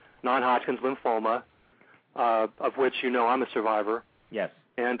with Non-Hodgkin's lymphoma, of which I'm a survivor. Yes.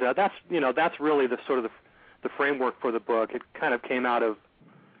 And that's really the sort of the framework for the book. It kind of came out of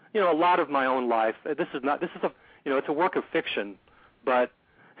a lot of my own life. This is it's a work of fiction, but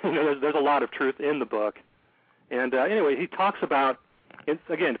there's a lot of truth in the book. And anyway, he talks about it's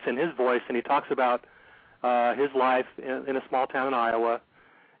in his voice, and he talks about his life in a small town in Iowa,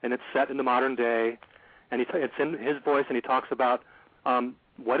 and it's set in the modern day, and it's in his voice, and he talks about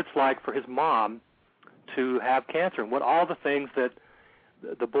what it's like for his mom to have cancer and what all the things that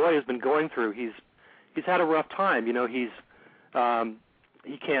the boy has been going through. He's had a rough time.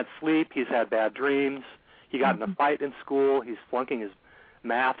 He can't sleep. He's had bad dreams. He got in a fight in school. He's flunking his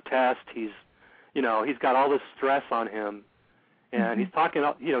math test. He's got all this stress on him, and he's talking.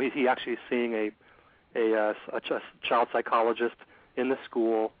 He's actually seeing a child psychologist in the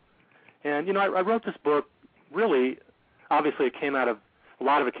school. And I wrote this book. Really, obviously, a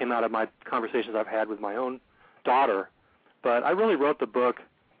lot of it came out of my conversations I've had with my own daughter. But I really wrote the book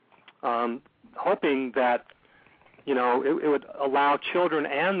hoping that it would allow children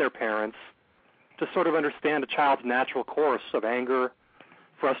and their parents to sort of understand a child's natural course of anger,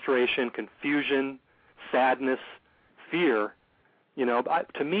 frustration, confusion, sadness, fear.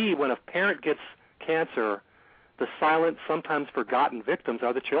 To me, when a parent gets cancer, the silent, sometimes forgotten victims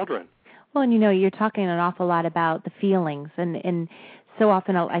are the children. Well, and you're talking an awful lot about the feelings, and so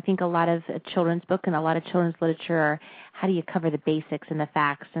often I think a lot of children's book and a lot of children's literature are how do you cover the basics and the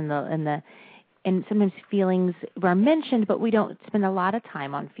facts and sometimes feelings are mentioned, but we don't spend a lot of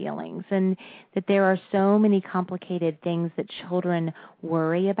time on feelings, and that there are so many complicated things that children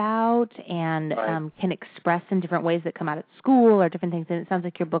worry about and can express in different ways that come out at school or different things. And it sounds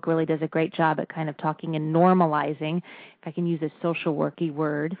like your book really does a great job at kind of talking and normalizing, if I can use a social worky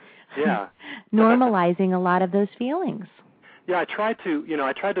word, normalizing a lot of those feelings. Yeah, I tried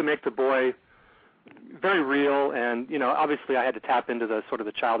to make the boy very real, and obviously I had to tap into the sort of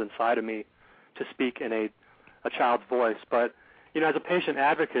the child inside of me to speak in a child's voice. But as a patient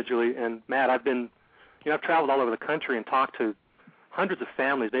advocate, Julie and Matt, I've traveled all over the country and talked to hundreds of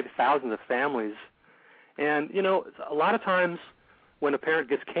families, maybe thousands of families, and a lot of times when a parent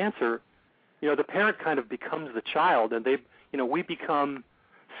gets cancer, the parent kind of becomes the child, and we become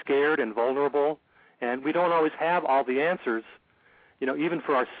scared and vulnerable, and we don't always have all the answers, even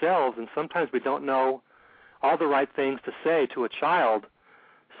for ourselves, and sometimes we don't know all the right things to say to a child.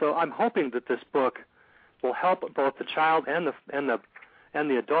 So I'm hoping that this book will help both the child and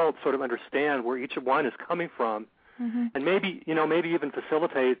the adult sort of understand where each one is coming from, and maybe even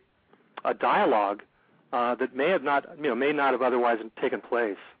facilitate a dialogue that may not have otherwise taken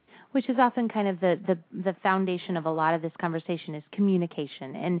place. Which is often kind of the foundation of a lot of this conversation is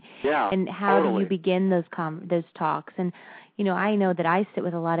communication, and how do you begin those talks. And I know that I sit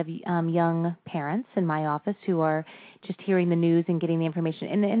with a lot of young parents in my office who are just hearing the news and getting the information,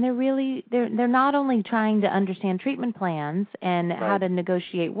 and they're not only trying to understand treatment plans and how to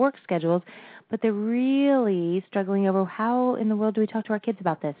negotiate work schedules, but they're really struggling over how in the world do we talk to our kids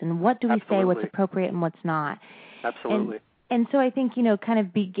about this, and what do we say, what's appropriate and what's not. Absolutely. And so I think, kind of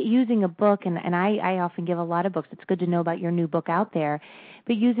using a book, and I often give a lot of books. It's good to know about your new book out there,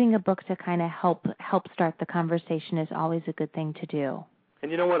 but using a book to kind of help start the conversation is always a good thing to do. And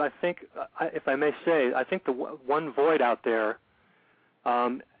you know what, I think, if I may say, I think the one void out there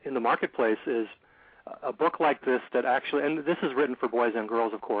in the marketplace is a book like this that actually, and this is written for boys and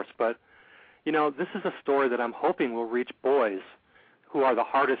girls, of course, but, this is a story that I'm hoping will reach boys who are the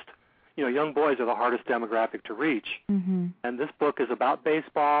hardest, young boys are the hardest demographic to reach. Mm-hmm. And this book is about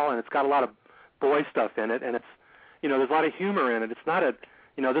baseball, and it's got a lot of boy stuff in it, and it's, there's a lot of humor in it. It's not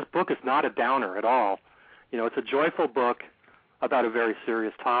this book is not a downer at all. It's a joyful book about a very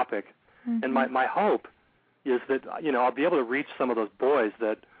serious topic. Mm-hmm. And my hope is that, I'll be able to reach some of those boys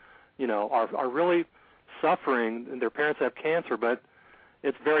that, are really suffering, and their parents have cancer, but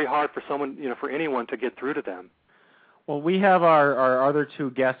it's very hard for someone, for anyone to get through to them. Well, we have our other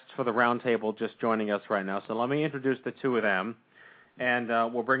two guests for the roundtable just joining us right now, so let me introduce the two of them, and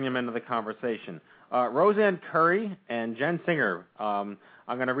we'll bring them into the conversation. ROSANNE CURRIE and Jen Singer. I'm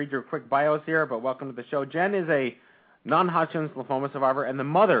going to read your quick bios here, but welcome to the show. Jen is a non-Hodgkin's lymphoma survivor and the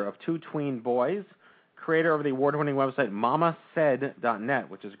mother of two tween boys, creator of the award-winning website mamasaid.net,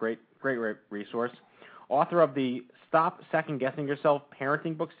 which is a great resource, author of the Stop Second Guessing Yourself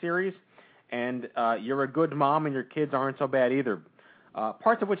parenting book series, and You're a Good Mom and Your Kids Aren't So Bad Either,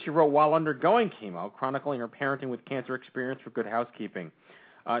 parts of which she wrote while undergoing chemo, chronicling her parenting with cancer experience for Good Housekeeping.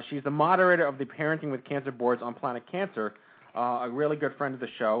 She's the moderator of the Parenting with Cancer boards on Planet Cancer, a really good friend of the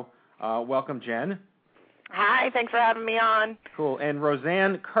show. Welcome, Jen. Hi, thanks for having me on. Cool. And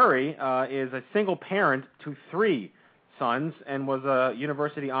ROSANNE CURRIE is a single parent to 3 sons and was a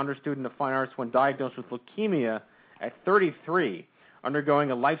university honor student of fine arts when diagnosed with leukemia at 33,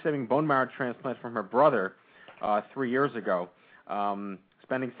 undergoing a life-saving bone marrow transplant from her brother 3 years ago,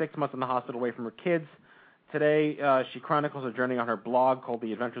 spending 6 months in the hospital away from her kids. Today, she chronicles her journey on her blog called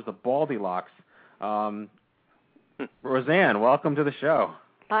The Adventures of Baldylocks. ROSANNE, welcome to the show.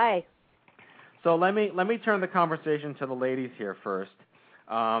 Hi. So let me turn the conversation to the ladies here first.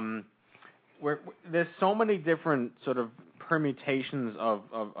 There's so many different sort of permutations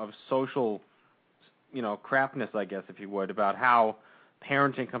of social, crapness, I guess, if you would, about how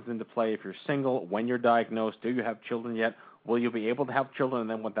parenting comes into play. If you're single, when you're diagnosed, do you have children yet? Will you be able to have children, and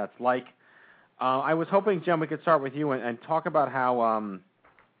then what that's like? I was hoping, Jen, we could start with you and talk about how,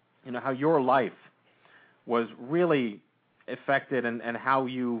 how your life was really affected and how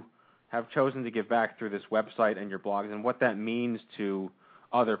you have chosen to give back through this website and your blogs, and what that means to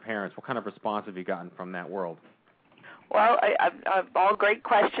other parents. What kind of response have you gotten from that world? Well, all great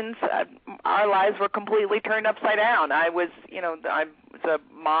questions. Our lives were completely turned upside down. I was a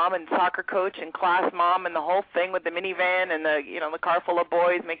mom and soccer coach and class mom and the whole thing with the minivan and the car full of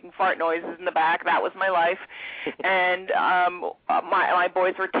boys making fart noises in the back. That was my life. And my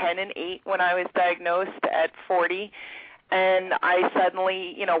boys were 10 and 8 when I was diagnosed at 40. And I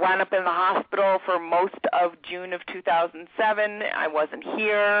suddenly, wound up in the hospital for most of June of 2007. I wasn't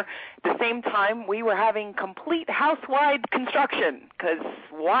here. At the same time, we were having complete house-wide construction, because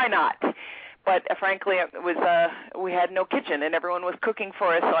why not? But frankly, it was we had no kitchen, and everyone was cooking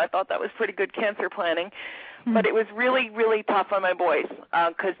for us, so I thought that was pretty good cancer planning. Mm-hmm. But it was really, really tough on my boys,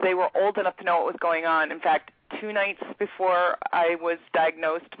 because they were old enough to know what was going on. In fact, 2 nights before I was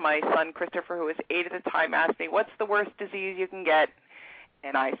diagnosed, my son Christopher, who was 8 at the time, asked me, "What's the worst disease you can get?"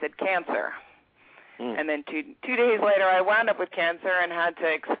 And I said, "Cancer." And then two days later, I wound up with cancer and had to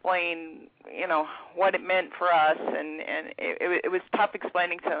explain, what it meant for us, and it was tough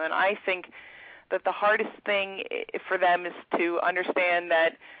explaining to them. And I think that the hardest thing for them is to understand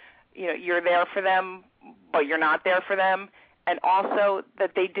that, you're there for them, but you're not there for them. And also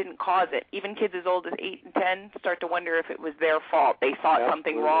that they didn't cause it. Even kids as old as 8 and 10 start to wonder if it was their fault. They thought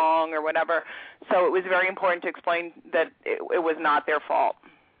something wrong or whatever. So it was very important to explain that it was not their fault.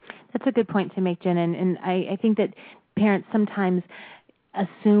 That's a good point to make, Jen. And I think that parents sometimes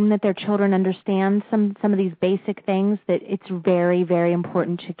assume that their children understand some of these basic things, that it's very, very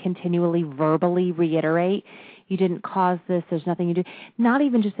important to continually verbally reiterate. You didn't cause this. There's nothing you do. Not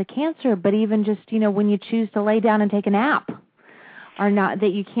even just the cancer, but even just, when you choose to lay down and take a nap. Or not,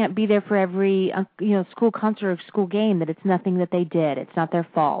 that you can't be there for every school concert or school game, that it's nothing that they did. It's not their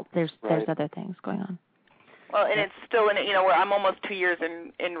fault. There's other things going on. Well, and it's still where I'm almost 2 years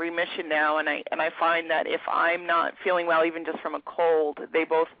in remission now, and I find that if I'm not feeling well, even just from a cold, they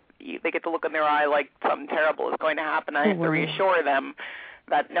get the look in their eye like something terrible is going to happen. I have to reassure them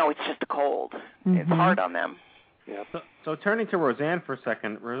that no, it's just a cold. Mm-hmm. It's hard on them. Yeah. So turning to Roseanne for a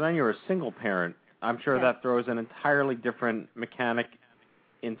second, Roseanne, you're a single parent. I'm sure that throws an entirely different mechanic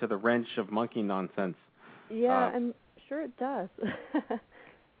into the wrench of monkey nonsense. Yeah, I'm sure it does.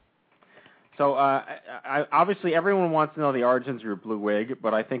 So obviously everyone wants to know the origins of your blue wig,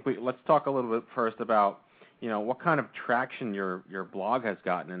 but I think let's talk a little bit first about what kind of traction your blog has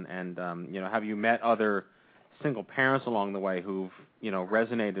gotten, and have you met other single parents along the way who've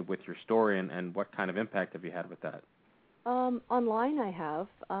resonated with your story, and what kind of impact have you had with that? Online I have.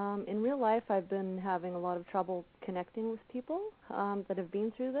 In real life I've been having a lot of trouble connecting with people that have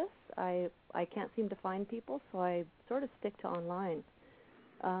been through this. I can't seem to find people, so I sort of stick to online.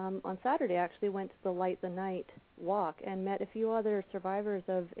 On Saturday I actually went to the Light the Night walk and met a few other survivors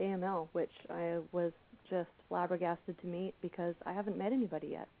of AML, which I was just flabbergasted to meet because I haven't met anybody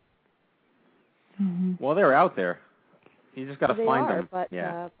yet. Mm-hmm. Well, they're out there. You just got to find them. But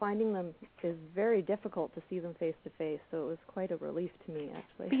finding them is very difficult to see them face to face. So it was quite a relief to me,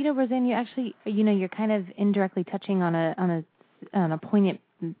 actually. But Roseanne, you actually, you're kind of indirectly touching on a poignant,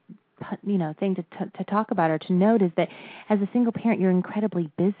 thing to talk about or to note, is that as a single parent, you're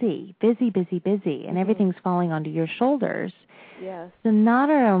incredibly busy, and everything's falling onto your shoulders. Yes. So not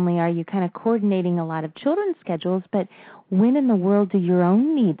only are you kind of coordinating a lot of children's schedules, but when in the world do your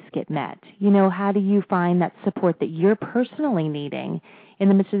own needs get met? How do you find that support that you're personally needing in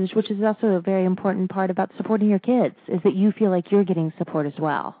the midst of this, which is also a very important part about supporting your kids, is that you feel like you're getting support as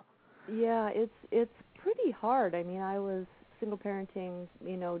well? Yeah, it's pretty hard. I mean, I was single parenting,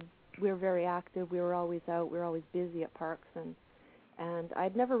 we were very active. We were always out. We were always busy at parks, and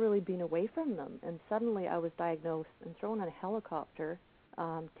I'd never really been away from them. And suddenly I was diagnosed and thrown on a helicopter,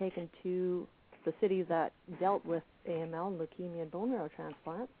 taken to the city that dealt with AML, leukemia, and bone marrow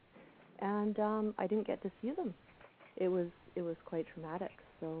transplants, and I didn't get to see them. It was quite traumatic.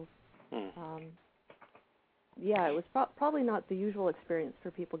 So, it was probably not the usual experience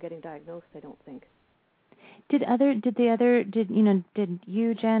for people getting diagnosed, I don't think. Did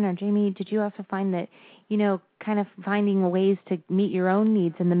you, Jen, or Jamie, did you also find that, kind of finding ways to meet your own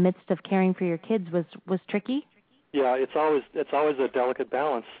needs in the midst of caring for your kids was tricky? Yeah, it's always a delicate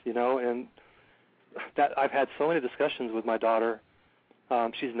balance, and that I've had so many discussions with my daughter.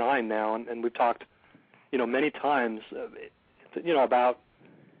 She's 9 now, and we've talked, many times, about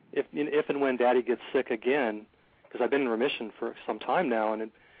if and when Daddy gets sick again, because I've been in remission for some time now, and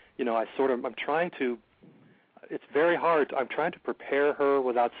I'm trying to. It's very hard. I'm trying to prepare her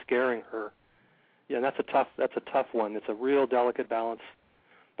without scaring her. Yeah, and that's a tough one. It's a real delicate balance.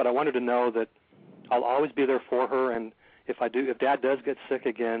 But I wanted to know that I'll always be there for her, and if Dad does get sick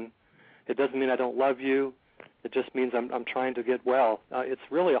again, it doesn't mean I don't love you. It just means I'm trying to get well. It's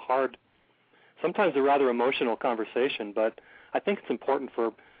really a hard sometimes a rather emotional conversation, but I think it's important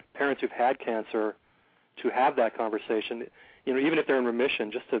for parents who've had cancer to have that conversation, even if they're in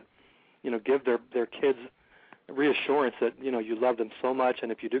remission, just to, give their kids reassurance that, you love them so much,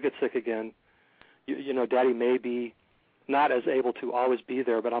 and if you do get sick again, Daddy may be not as able to always be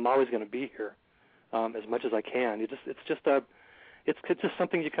there, but I'm always going to be here as much as I can. It's just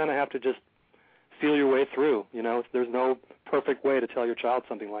something you kind of have to just feel your way through. There's no perfect way to tell your child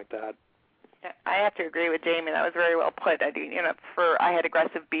something like that. I have to agree with Jamie. That was very well put. I had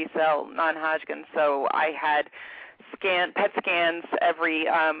aggressive B-cell non-Hodgkin, so I had PET scans every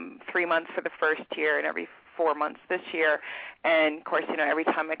 3 months for the first year and every 4 months this year. And of course, every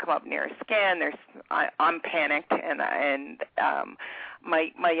time I come up near a scan, I'm panicked, and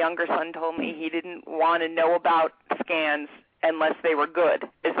my younger son told me he didn't want to know about scans unless they were good,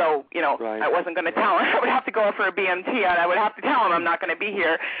 as though, right. I wasn't going to tell him. I would have to go for a BMT, and I would have to tell him I'm not going to be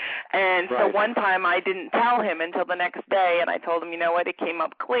here. And right. So one time I didn't tell him until the next day, and I told him, you know what, it came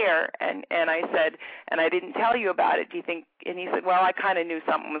up clear. And I said, and I didn't tell you about it. Do you think, and he said, well, I kind of knew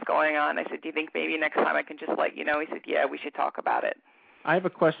something was going on. I said, do you think maybe next time I can just let you know? He said, yeah, we should talk about it. I have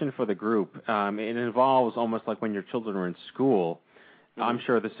a question for the group. It involves almost like when your children are in school. I'm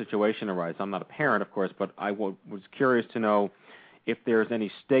sure the situation arises. I'm not a parent, of course, but I was curious to know if there's any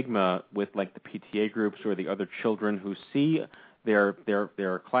stigma with like the PTA groups or the other children who see their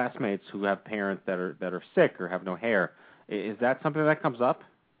classmates who have parents that are sick or have no hair. Is that something that comes up?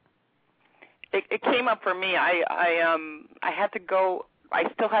 It came up for me. I had to go. I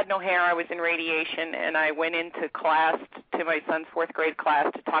still had no hair. I was in radiation, and I went into class, to my son's 4th grade class,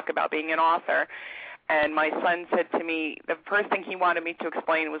 to talk about being an author. And my son said to me, the first thing he wanted me to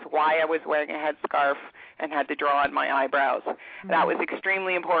explain was why I was wearing a headscarf and had to draw on my eyebrows. Mm-hmm. That was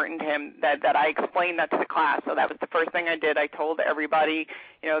extremely important to him, that I explained that to the class. So that was the first thing I did. I told everybody,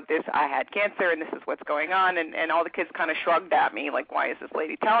 I had cancer and this is what's going on. And all the kids kind of shrugged at me, like, why is this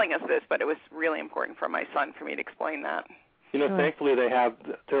lady telling us this? But it was really important for my son for me to explain that. Thankfully there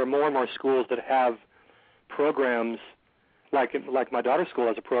are more and more schools that have programs, like my daughter's school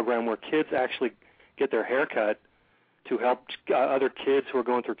has a program where kids actually get their hair cut to help other kids who are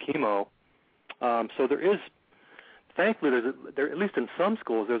going through chemo. So there is, thankfully, there at least in some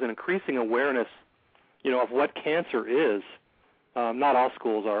schools, there's an increasing awareness, of what cancer is. Not all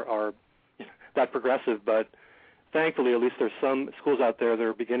schools are that progressive, but thankfully, at least there's some schools out there that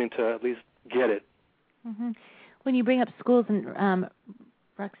are beginning to at least get it. Mm-hmm. When you bring up schools, and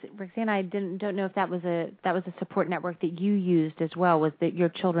Roxanne, I don't know if that was a support network that you used as well. Was that your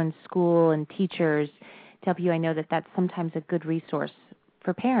children's school and teachers to help you? I know that that's sometimes a good resource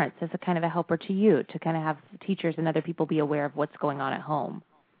for parents as a kind of a helper to you to kind of have teachers and other people be aware of what's going on at home.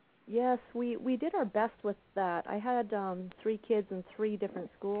 Yes, we did our best with that. I had 3 kids in 3 different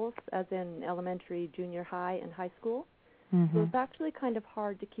schools, as in elementary, junior high, and high school. Mm-hmm. So it's actually kind of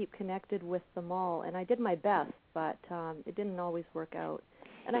hard to keep connected with them all, and I did my best, but it didn't always work out.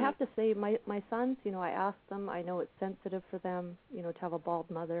 And I have to say, my sons, I asked them, I know it's sensitive for them, to have a bald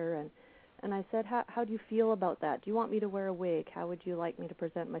mother, and I said, how do you feel about that? Do you want me to wear a wig? How would you like me to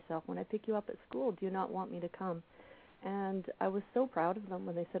present myself when I pick you up at school? Do you not want me to come? And I was so proud of them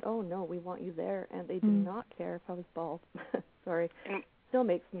when they said, oh, no, we want you there, and they did not care if I was bald. Sorry. Still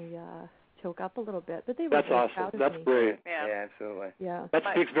makes me choke up a little bit, but they were That's awesome. Proud of That's me. great. Yeah, absolutely. Yeah. That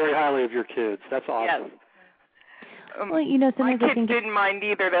speaks very highly of your kids. That's awesome. Yes. Well, my kids didn't mind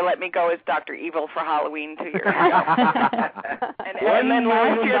either. They let me go as Dr. Evil for Halloween 2 years ago. and then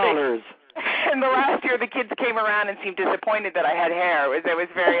the last year the kids came around and seemed disappointed that I had hair. It was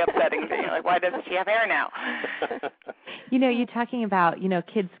very upsetting to me. Like, why doesn't she have hair now? You're talking about,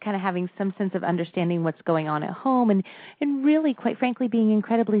 kids kind of having some sense of understanding what's going on at home and really, quite frankly, being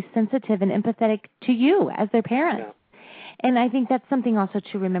incredibly sensitive and empathetic to you as their parents. Yeah. And I think that's something also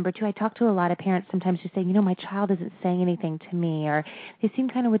to remember, too. I talk to a lot of parents sometimes who say, my child isn't saying anything to me, or they seem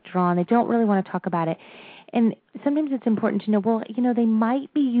kind of withdrawn. They don't really want to talk about it. And sometimes it's important to know, well, they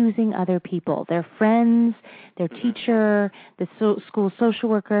might be using other people, their friends, their teacher, the school social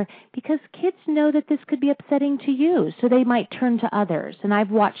worker, because kids know that this could be upsetting to you, so they might turn to others. And I've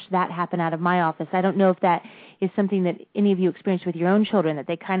watched that happen out of my office. I don't know if that is something that any of you experienced with your own children, that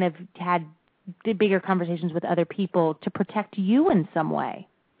they kind of had bigger conversations with other people to protect you in some way.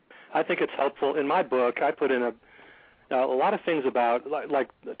 I think it's helpful. In my book, I put in a lot of things about,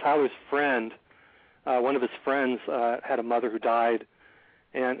 like Tyler's friend. One of his friends had a mother who died,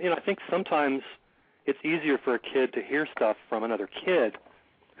 and I think sometimes it's easier for a kid to hear stuff from another kid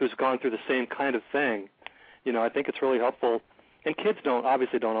who's gone through the same kind of thing. I think it's really helpful, and kids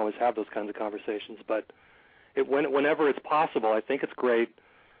obviously don't always have those kinds of conversations, but whenever it's possible, I think it's great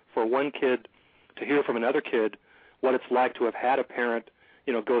for one kid to hear from another kid what it's like to have had a parent,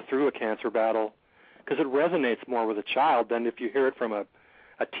 go through a cancer battle, because it resonates more with a child than if you hear it from a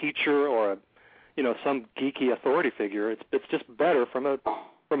teacher or some geeky authority figure. It's just better from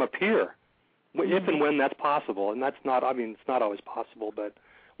a peer, if and when that's possible. And that's not, it's not always possible, but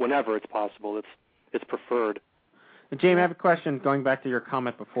whenever it's possible, it's preferred. Jamie, I have a question going back to your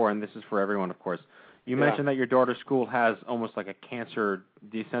comment before, and this is for everyone, of course. You mentioned that your daughter's school has almost like a cancer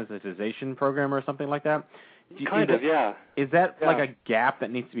desensitization program or something like that. Yeah. Is that like a gap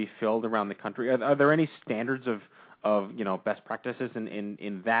that needs to be filled around the country? Are there any standards of best practices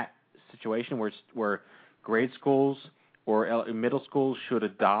in that situation where grade schools or middle schools should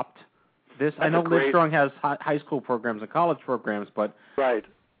adopt this? I know Livestrong has high school programs and college programs, but right.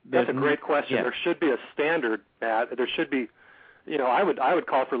 That's a great question. Yeah. There should be a standard, Matt. There should be, I would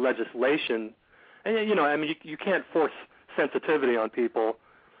call for legislation. And you can't force sensitivity on people,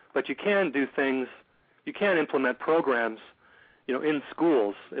 but you can do things. You can implement programs, in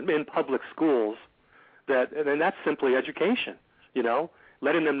schools, in public schools, and that's simply education.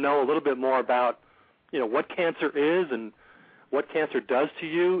 Letting them know a little bit more about, what cancer is and what cancer does to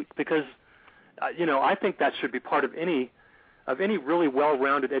you, because, I think that should be part of any really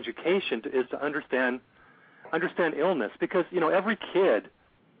well-rounded education is to understand illness, because every kids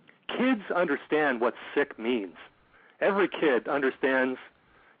understand what sick means. Every kid understands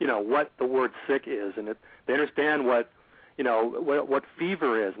what the word sick is, and they understand what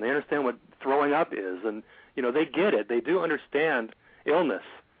fever is, and they understand what throwing up is, and they get it. They do understand illness,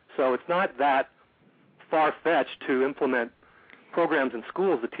 so it's not that far-fetched to implement programs in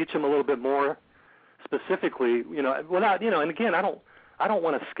schools to teach them a little bit more specifically, without, and again, I don't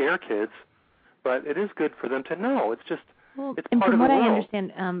want to scare kids, but it is good for them to know. It's just, it's and part from of the what world. I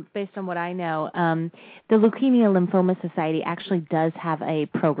understand, based on what I know, the Leukemia Lymphoma Society actually does have a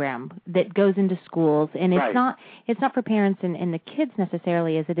program that goes into schools, and it's not for parents and the kids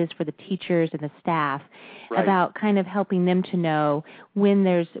necessarily as it is for the teachers and the staff, about kind of helping them to know when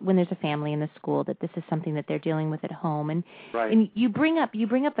there's a family in the school that this is something that they're dealing with at home. And and you bring up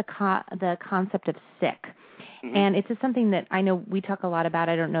the concept of sick. Mm-hmm. And it's just something that I know we talk a lot about.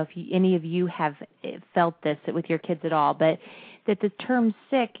 I don't know if any of you have felt this with your kids at all, but that the term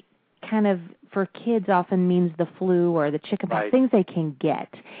sick kind of for kids often means the flu or the chickenpox, things they can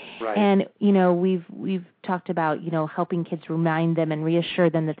get. Right. And, we've talked about, helping kids remind them and reassure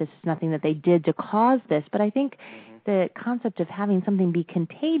them that this is nothing that they did to cause this. But I think the concept of having something be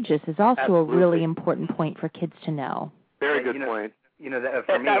contagious is also a really important point for kids to know. Very good point.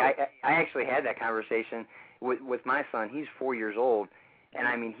 For me, I actually had that conversation with my son. He's 4 years old,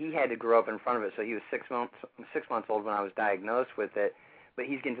 and he had to grow up in front of it. So he was 6 months old when I was diagnosed with it. But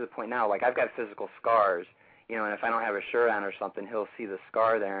he's getting to the point now, like I've got physical scars, and if I don't have a shirt on or something, he'll see the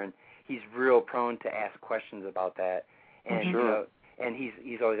scar there, and he's real prone to ask questions about that. And and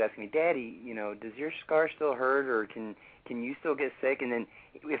he's always asking me, Daddy, does your scar still hurt, or can you still get sick? And then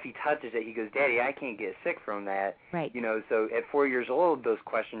if he touches it, he goes, Daddy, I can't get sick from that. Right. So at 4 years old, those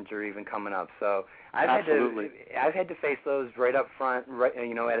questions are even coming up. So I've had to face those right up front, at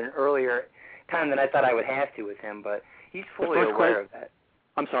an earlier time than I thought I would have to with him. But he's fully aware of that.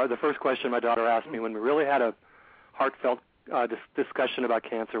 I'm sorry. The first question my daughter asked me when we really had a heartfelt discussion about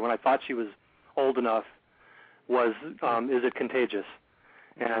cancer, when I thought she was old enough, was is it contagious?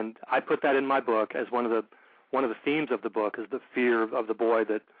 And I put that in my book as one of the themes of the book is the fear of the boy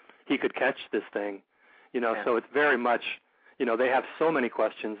that he could catch this thing. So it's very much, they have so many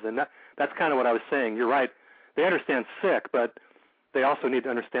questions, and that's kind of what I was saying. You're right. They understand sick, but they also need to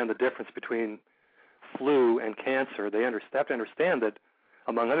understand the difference between flu and cancer. They have to understand that,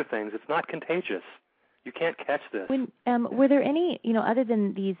 among other things, it's not contagious. You can't catch this. Were there any, other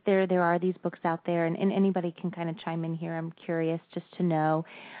than these, there are these books out there, and anybody can kind of chime in here. I'm curious just to know,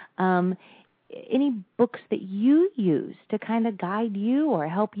 any books that you use to kind of guide you or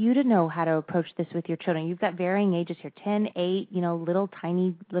help you to know how to approach this with your children? You've got varying ages here, 10, 8, little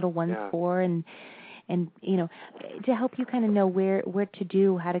tiny little ones, 4, and to help you kind of know where to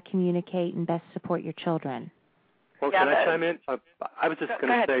do, how to communicate and best support your children. Well, can I chime in? I was just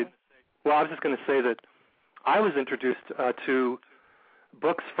going to say that I was introduced to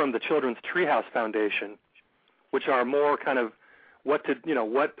books from the Children's Treehouse Foundation, which are more kind of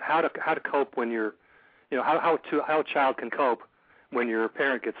how to cope when you're, how a child can cope when your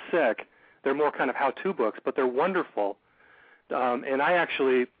parent gets sick. They're more kind of how-to books, but they're wonderful. And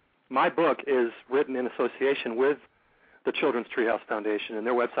my book is written in association with the Children's Treehouse Foundation, and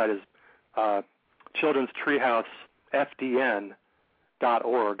their website is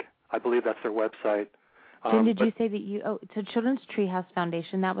children'streehousefdn.org. I believe that's their website. Jim, did you say that you? Oh, so Children's Treehouse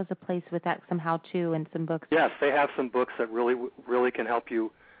Foundation, that was a place with that somehow too, and some books. Yes, they have some books that really can help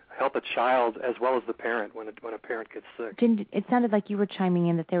a child as well as the parent when a parent gets sick. Jim, it sounded like you were chiming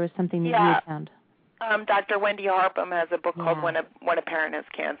in that there was something that you had found. Dr. Wendy Harpham has a book called When a Parent Has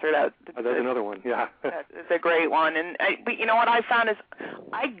Cancer. There's another one, yeah. It's a great one. But you know what I found is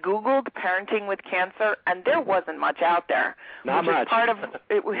I Googled parenting with cancer, and there wasn't much out there. Not much.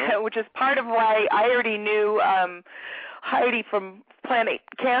 Which is part of why I already knew Heidi from Planet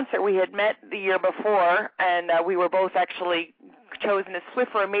Cancer. We had met the year before, and we were both actually chosen as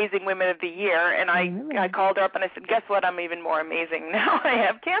Swiffer Amazing Women of the Year, and I called her up and I said, guess what, I'm even more amazing now. I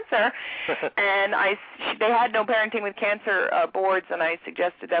have cancer. And they had no parenting with cancer boards, and I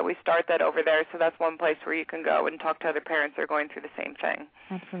suggested that we start that over there, so that's one place where you can go and talk to other parents that are going through the same thing.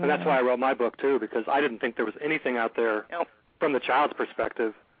 Absolutely. And that's why I wrote my book, too, because I didn't think there was anything out there from the child's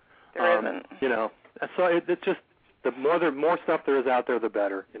perspective. There isn't. You know, so it's just, the more stuff there is out there, the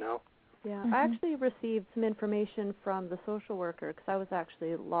better, you know. Yeah, I actually received some information from the social worker because I was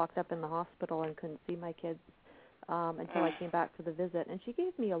actually locked up in the hospital and couldn't see my kids until I came back for the visit. And she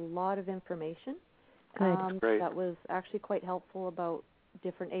gave me a lot of information that was actually quite helpful about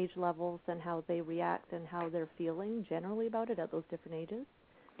different age levels and how they react and how they're feeling generally about it at those different ages,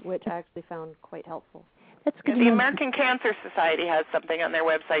 which I actually found quite helpful. That's good. The American Cancer Society has something on their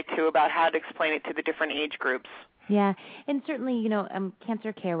website, too, about how to explain it to the different age groups. Yeah, and certainly, you know,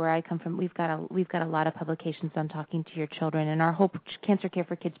 Cancer Care, where I come from, we've got a lot of publications on talking to your children, and our whole Cancer Care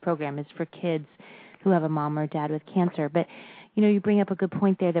for Kids program is for kids who have a mom or dad with cancer. But you know, you bring up a good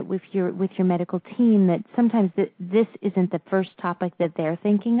point there that with your medical team, that sometimes this isn't the first topic that they're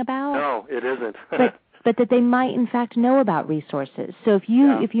thinking about. No, it isn't. But that they might, in fact, know about resources. So if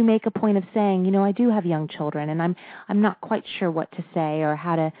you make a point of saying, you know, I do have young children, and I'm not quite sure what to say or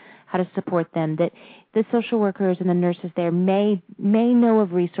how to support them, that the social workers and the nurses there may know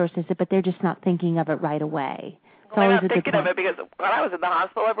of resources, but they're just not thinking of it right away. Well, they're not thinking of it because when I was in the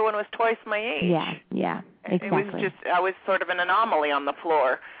hospital, everyone was twice my age. Yeah, exactly. It was I was sort of an anomaly on the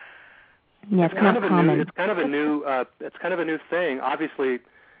floor. Yeah, it's not common. It's kind of a new thing. Obviously,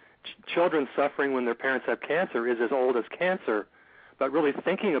 children suffering when their parents have cancer is as old as cancer, but really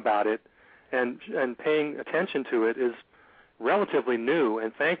thinking about it and paying attention to it is relatively new.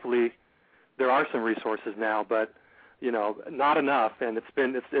 And thankfully, there are some resources now, but you know, not enough. And it's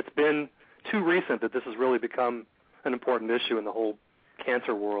been too recent that this has really become an important issue in the whole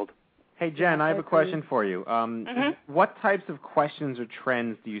cancer world. Hey, Jen, I have a question for you. What types of questions or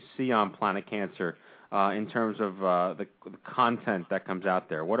trends do you see on Planet Cancer in terms of the content that comes out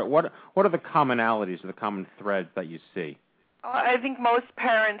there? What are the commonalities or the common threads that you see? I think most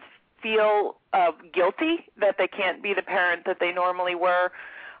parents feel guilty that they can't be the parent that they normally were.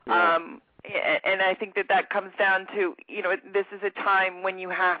 Yeah. And I think that comes down to, you know, this is a time when you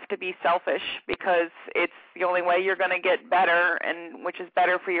have to be selfish because it's the only way you're going to get better, and which is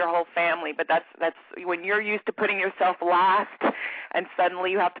better for your whole family. But that's when you're used to putting yourself last and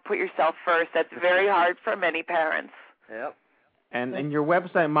suddenly you have to put yourself first. That's very hard for many parents. Yep. And your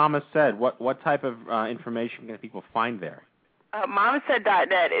website, Mama Said, what type of information can people find there?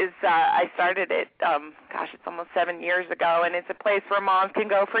 MamaSaid.net is, I started it, it's almost 7 years ago, and it's a place where moms can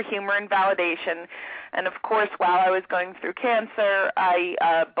go for humor and validation. And, of course, while I was going through cancer, I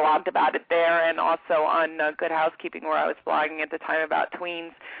blogged about it there and also on Good Housekeeping, where I was blogging at the time about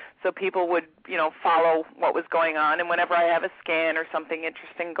tweens. So people would, you know, follow what was going on. And whenever I have a scan or something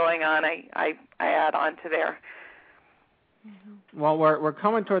interesting going on, I add on to there. Well, we're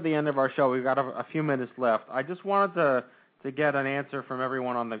coming toward the end of our show. We've got a few minutes left. I just wanted to get an answer from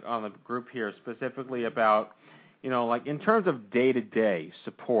everyone on the group here, specifically about, you know, like in terms of day-to-day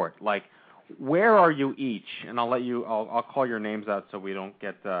support, like where are you each? And I'll call your names out so we don't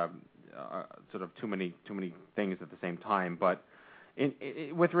get sort of too many things at the same time. But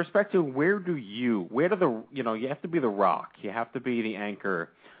with respect to where do you have to be the rock, you have to be the anchor,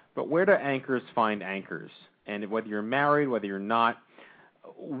 but where do anchors find anchors? And whether you're married, whether you're not,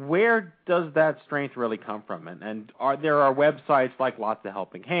 where does that strength really come from? And there are websites like Lots of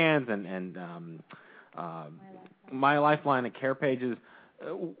Helping Hands and My Lifeline and Care Pages.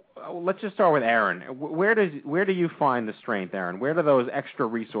 Let's just start with Aaron. Where do you find the strength, Aaron? Where do those extra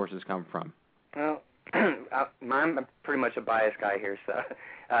resources come from? Well, I'm pretty much a biased guy here, so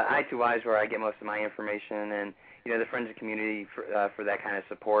I2Y is where I get most of my information, and you know, the friends and community for that kind of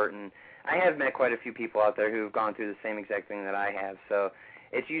support. And I have met quite a few people out there who have gone through the same exact thing that I have. So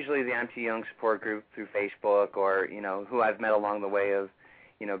it's usually the I'm Too Young support group through Facebook, or you know, who I've met along the way of,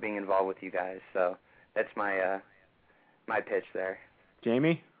 you know, being involved with you guys. So that's my pitch there.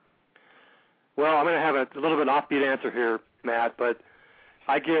 Jamie? Well, I'm going to have a little bit offbeat answer here, Matt, but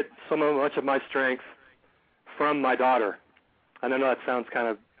I get so much of my strength from my daughter. And I know that sounds kind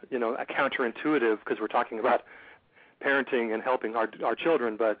of, counterintuitive because we're talking about parenting and helping our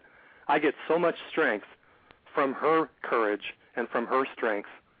children, but I get so much strength from her courage and from her strength.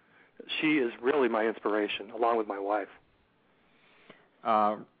 She is really my inspiration, along with my wife.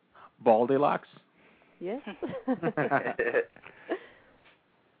 Baldylocks? Yes.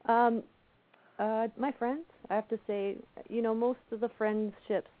 My friends, I have to say, most of the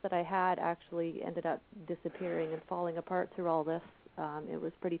friendships that I had actually ended up disappearing and falling apart through all this. It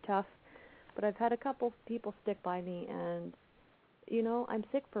was pretty tough, but I've had a couple people stick by me, and, I'm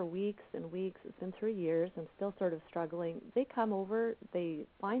sick for weeks and weeks. It's been 3 years. I'm still sort of struggling. They come over, they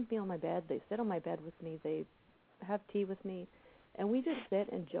find me on my bed, they sit on my bed with me, they have tea with me, and we just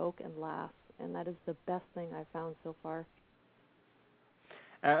sit and joke and laugh, and that is the best thing I've found so far.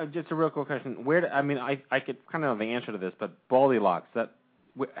 Just a real quick question. I could kind of know the answer to this, but Baldylocks,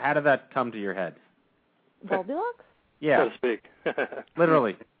 how did that come to your head? Baldylocks? Yeah. So to speak.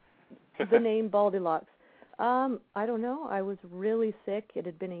 Literally. The name Baldylocks. I don't know. I was really sick. It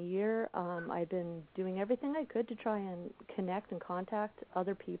had been a year. I'd been doing everything I could to try and connect and contact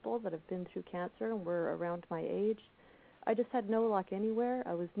other people that have been through cancer and were around my age. I just had no luck anywhere.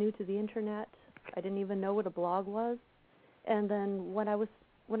 I was new to the internet. I didn't even know what a blog was. And then when I was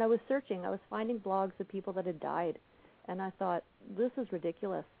searching, I was finding blogs of people that had died. And I thought, this is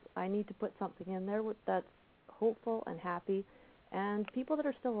ridiculous. I need to put something in there that's hopeful and happy, and people that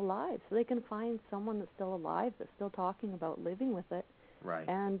are still alive, so they can find someone that's still alive, that's still talking about living with it. Right.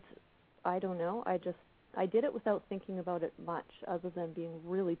 And I don't know, I did it without thinking about it much, other than being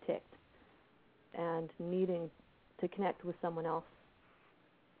really ticked and needing to connect with someone else.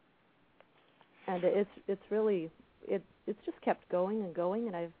 And it's really, it's just kept going and going,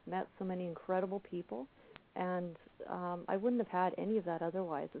 and I've met so many incredible people, and I wouldn't have had any of that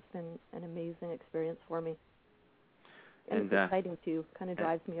otherwise. It's been an amazing experience for me. And it's exciting, too. Kind of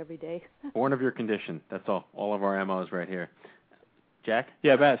drives me every day. Born of your condition. That's all of our MOs right here. Jack?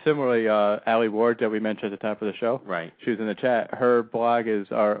 Yeah, Matt, similarly, Allie Ward that we mentioned at the top of the show. Right. She was in the chat. Her blog is,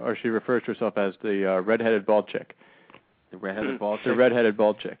 or she refers to herself as the redheaded bald chick. The redheaded bald chick? The redheaded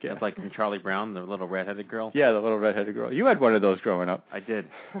bald chick, yeah. That's like from Charlie Brown, the little redheaded girl? Yeah, the little redheaded girl. You had one of those growing up. I did.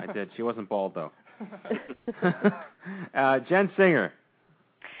 She wasn't bald, though. Jen Singer.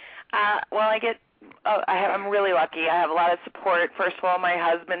 I'm really lucky. I have a lot of support. First of all, my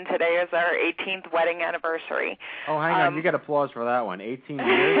husband, today is our 18th wedding anniversary. Oh, hang on. You get applause for that one. 18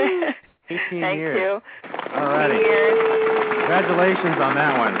 years? 18 Thank years. you. All righty. Congratulations on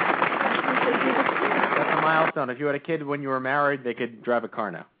that one. That's a milestone. If you had a kid when you were married, they could drive a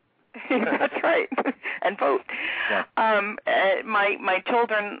car now. That's right. And vote. Yeah. My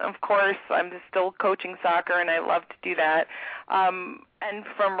children, of course, I'm still coaching soccer, and I love to do that. And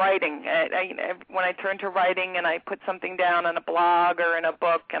from writing, when I turn to writing and I put something down on a blog or in a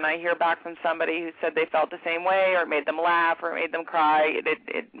book, and I hear back from somebody who said they felt the same way, or it made them laugh, or it made them cry,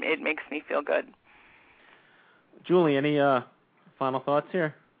 it makes me feel good. Julie, any final thoughts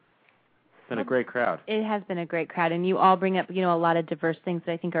here? It's been a great crowd. It has been a great crowd, and you all bring up, a lot of diverse things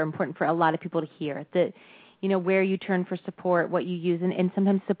that I think are important for a lot of people to hear. That, where you turn for support, what you use, and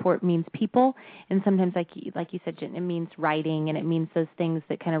sometimes support means people, and sometimes, like you said, Jen, it means writing, and it means those things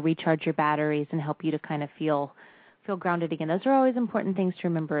that kind of recharge your batteries and help you to kind of feel grounded again. Those are always important things to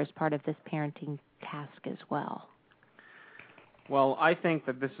remember as part of this parenting task as well. Well, I think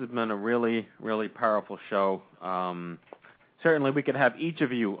that this has been a really, really powerful show. Certainly, we could have each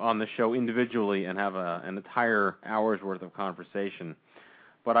of you on the show individually and have an entire hour's worth of conversation.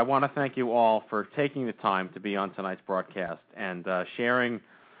 But I want to thank you all for taking the time to be on tonight's broadcast and sharing,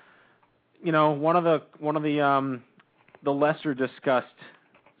 one of the lesser discussed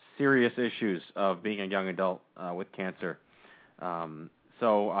serious issues of being a young adult with cancer.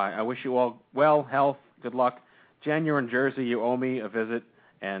 So I wish you all well, health, good luck. Jen, you're in Jersey. You owe me a visit.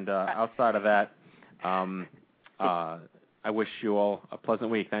 And outside of that, I wish you all a pleasant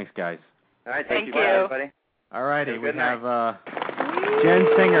week. Thanks, guys. All right, thank you, everybody. All righty, we have night. Jen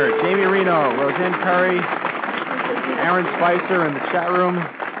Singer, Jamie Reno, Roseanne Currie, Aaron Spicer in the chat room,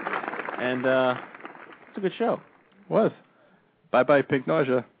 and it's a good show. Was. Bye-bye, pink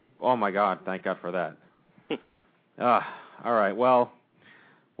nausea. Oh, my God, thank God for that. All right, well,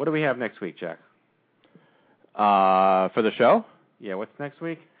 what do we have next week, Jack? For the show? Yeah, what's next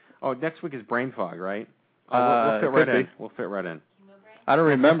week? Oh, next week is brain fog, right? We'll fit right in. We'll fit right in. I don't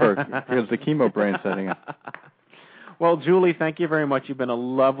remember because the chemo brain's setting in. Well, Julie, thank you very much. You've been a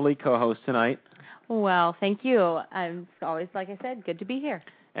lovely co-host tonight. Well, thank you. It's always, like I said, good to be here.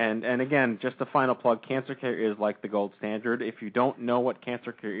 And again, just a final plug, cancer care is like the gold standard. If you don't know what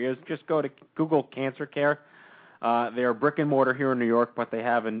cancer care is, just go to Google Cancer Care. They're brick and mortar here in New York, but they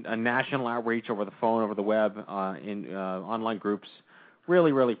have a national outreach over the phone, over the web, in online groups.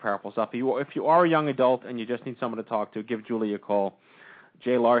 Really, really powerful stuff. If you are a young adult and you just need someone to talk to, give Julie a call.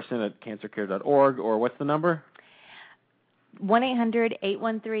 J. Larson at cancercare.org, or what's the number?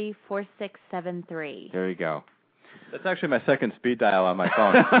 1-800-813-4673. There you go. That's actually my second speed dial on my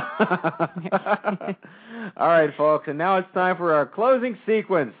phone. All right, folks, and now it's time for our closing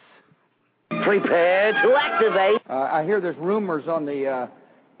sequence. Prepare to activate. I hear there's rumors on the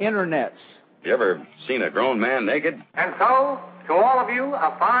internets. You ever seen a grown man naked? And so, to all of you,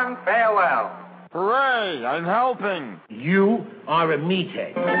 a fond farewell. Hooray, I'm helping. You are a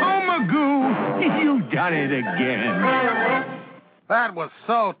meathead. Oh, Magoo, you done it again. That was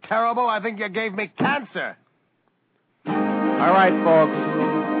so terrible, I think you gave me cancer. All right, folks.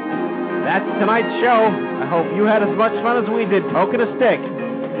 That's tonight's show. I hope you had as much fun as we did poking a stick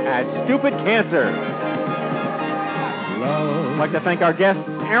at Stupid Cancer. I'd like to thank our guests,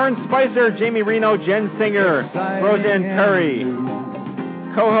 Aaron Spicer, Jamie RENO, Jen Singer, Roseanne Currie,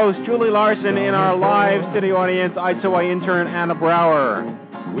 co-host Julie Larson, in our live city audience, I2I intern Anna Brower.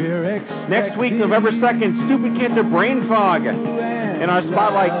 Next week, November 2nd, Stupid Cancer Brain Fog. In our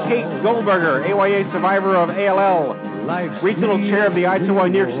spotlight, Kate Goldberger, AYA survivor of ALL, regional chair of the I2I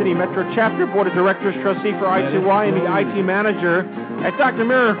New York City Metro Chapter, Board of Directors, trustee for I2I, and the IT manager at Dr.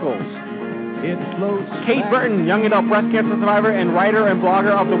 Miracles. Kate Burton, young adult breast cancer survivor and writer and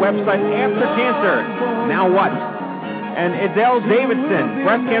blogger of the website After Cancer, Now What? And Adele Davidson,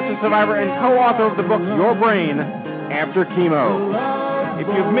 breast cancer survivor and co-author of the book Your Brain After Chemo. If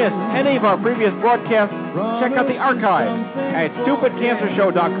you've missed any of our previous broadcasts, check out the archives at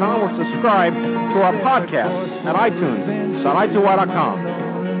stupidcancershow.com or subscribe to our podcast at iTunes.i2y.com.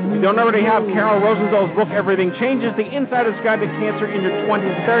 If you don't already have Carol Rosenthal's book, Everything Changes, The Insider's Guide to Cancer in Your 20s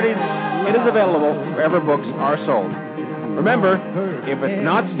and 30s, it is available wherever books are sold. Remember, if it's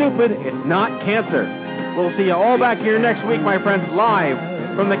not stupid, it's not cancer. We'll see you all back here next week, my friends, live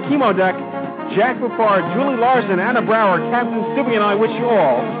from the chemo deck. Jack Buffard, Julie Larson, Anna Brower, Captain Stubby, and I wish you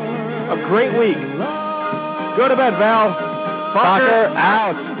all a great week. Go to bed, Val. Fucker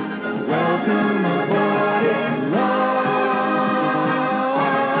out.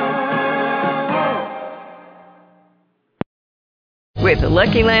 With the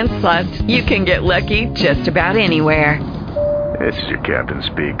Lucky Land Slots, you can get lucky just about anywhere. This is your captain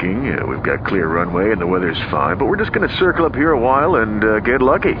speaking. We've got clear runway and the weather's fine, but we're just going to circle up here a while and get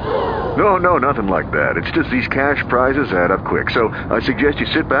lucky. No, nothing like that. It's just these cash prizes add up quick. So I suggest you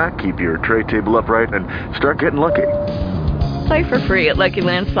sit back, keep your tray table upright, and start getting lucky. Play for free at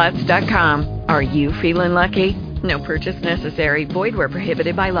LuckyLandSlots.com. Are you feeling lucky? No purchase necessary. Void where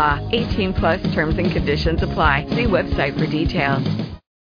prohibited by law. 18+ terms and conditions apply. See website for details.